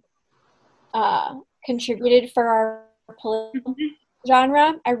had contributed for our political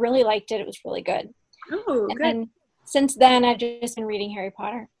genre. I really liked it. It was really good. Oh, and good. then since then, I've just been reading Harry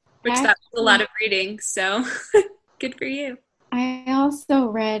Potter. Which that was a lot of reading, so good for you. I also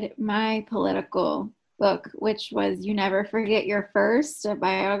read my political book, which was You Never Forget Your First, a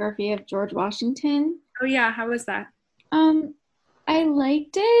biography of George Washington. Oh yeah, how was that? I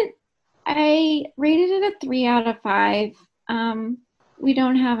liked it. I rated it a 3 out of 5. We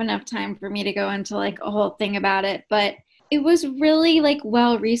don't have enough time for me to go into like a whole thing about it, but it was really like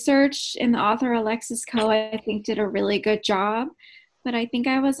well researched, and the author Alexis Coe, I think, did a really good job. But I think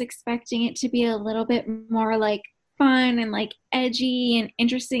I was expecting it to be a little bit more like fun and like edgy and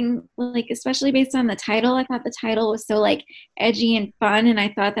interesting, like especially based on the title. I thought the title was so like edgy and fun, and I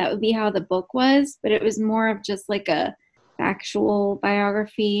thought that would be how the book was, but it was more of just like a factual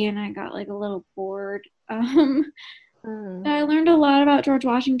biography, and I got like a little bored. I learned a lot about George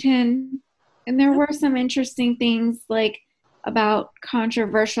Washington, and there were some interesting things like about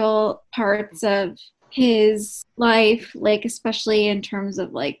controversial parts of his life, like especially in terms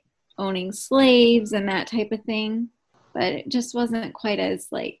of like owning slaves and that type of thing. But it just wasn't quite as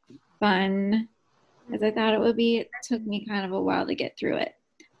like fun as I thought it would be. It took me kind of a while to get through it,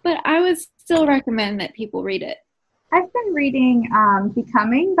 but I would still recommend that people read it. I've been reading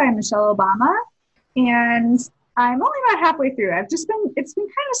Becoming by Michelle Obama, and I'm only about halfway through. It's been kind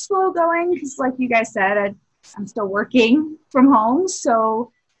of slow going because, like you guys said, I'm still working from home.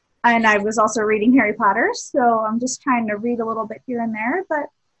 So, and I was also reading Harry Potter. So I'm just trying to read a little bit here and there, but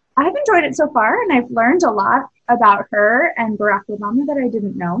I've enjoyed it so far, and I've learned a lot about her and Barack Obama that I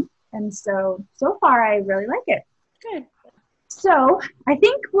didn't know. And so far I really like it. Good. So I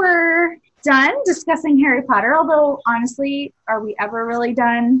think we're done discussing Harry Potter, although honestly, are we ever really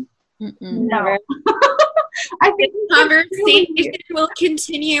done? No. I think the conversation will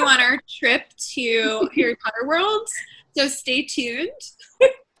continue on our trip to Harry Potter World, so stay tuned.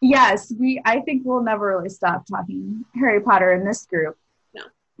 Yes, I think we'll never really stop talking Harry Potter in this group. No.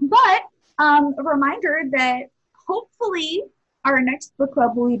 But a reminder that hopefully our next book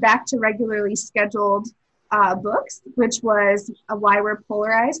club will be back to regularly scheduled books, which was Why We're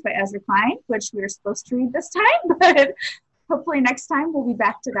Polarized by Ezra Klein, which we were supposed to read this time, but hopefully next time we'll be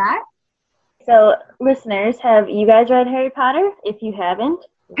back to that. So, listeners, have you guys read Harry Potter? If you haven't,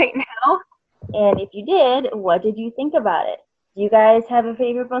 right now. And if you did, what did you think about it? Do you guys have a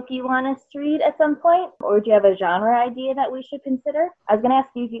favorite book you want us to read at some point? Or do you have a genre idea that we should consider? I was going to ask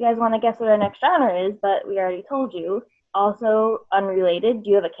you if you guys want to guess what our next genre is, but we already told you. Also, unrelated,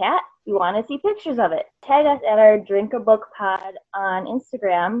 do you have a cat? We want to see pictures of it. Tag us at our Drink a Book Pod on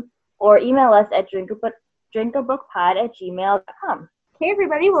Instagram, or email us at drinkabookpod@gmail.com. Okay,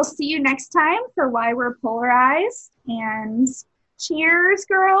 everybody, we'll see you next time for Why We're Polarized. And cheers,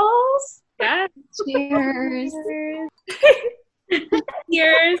 girls. Yeah. Cheers.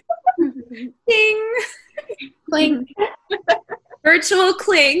 Cheers. Ding. Clink. Virtual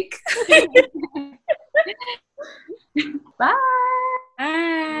clink. Bye. Bye.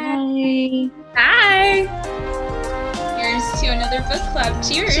 Bye. Bye. Here's to another book club.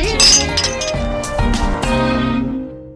 Cheers.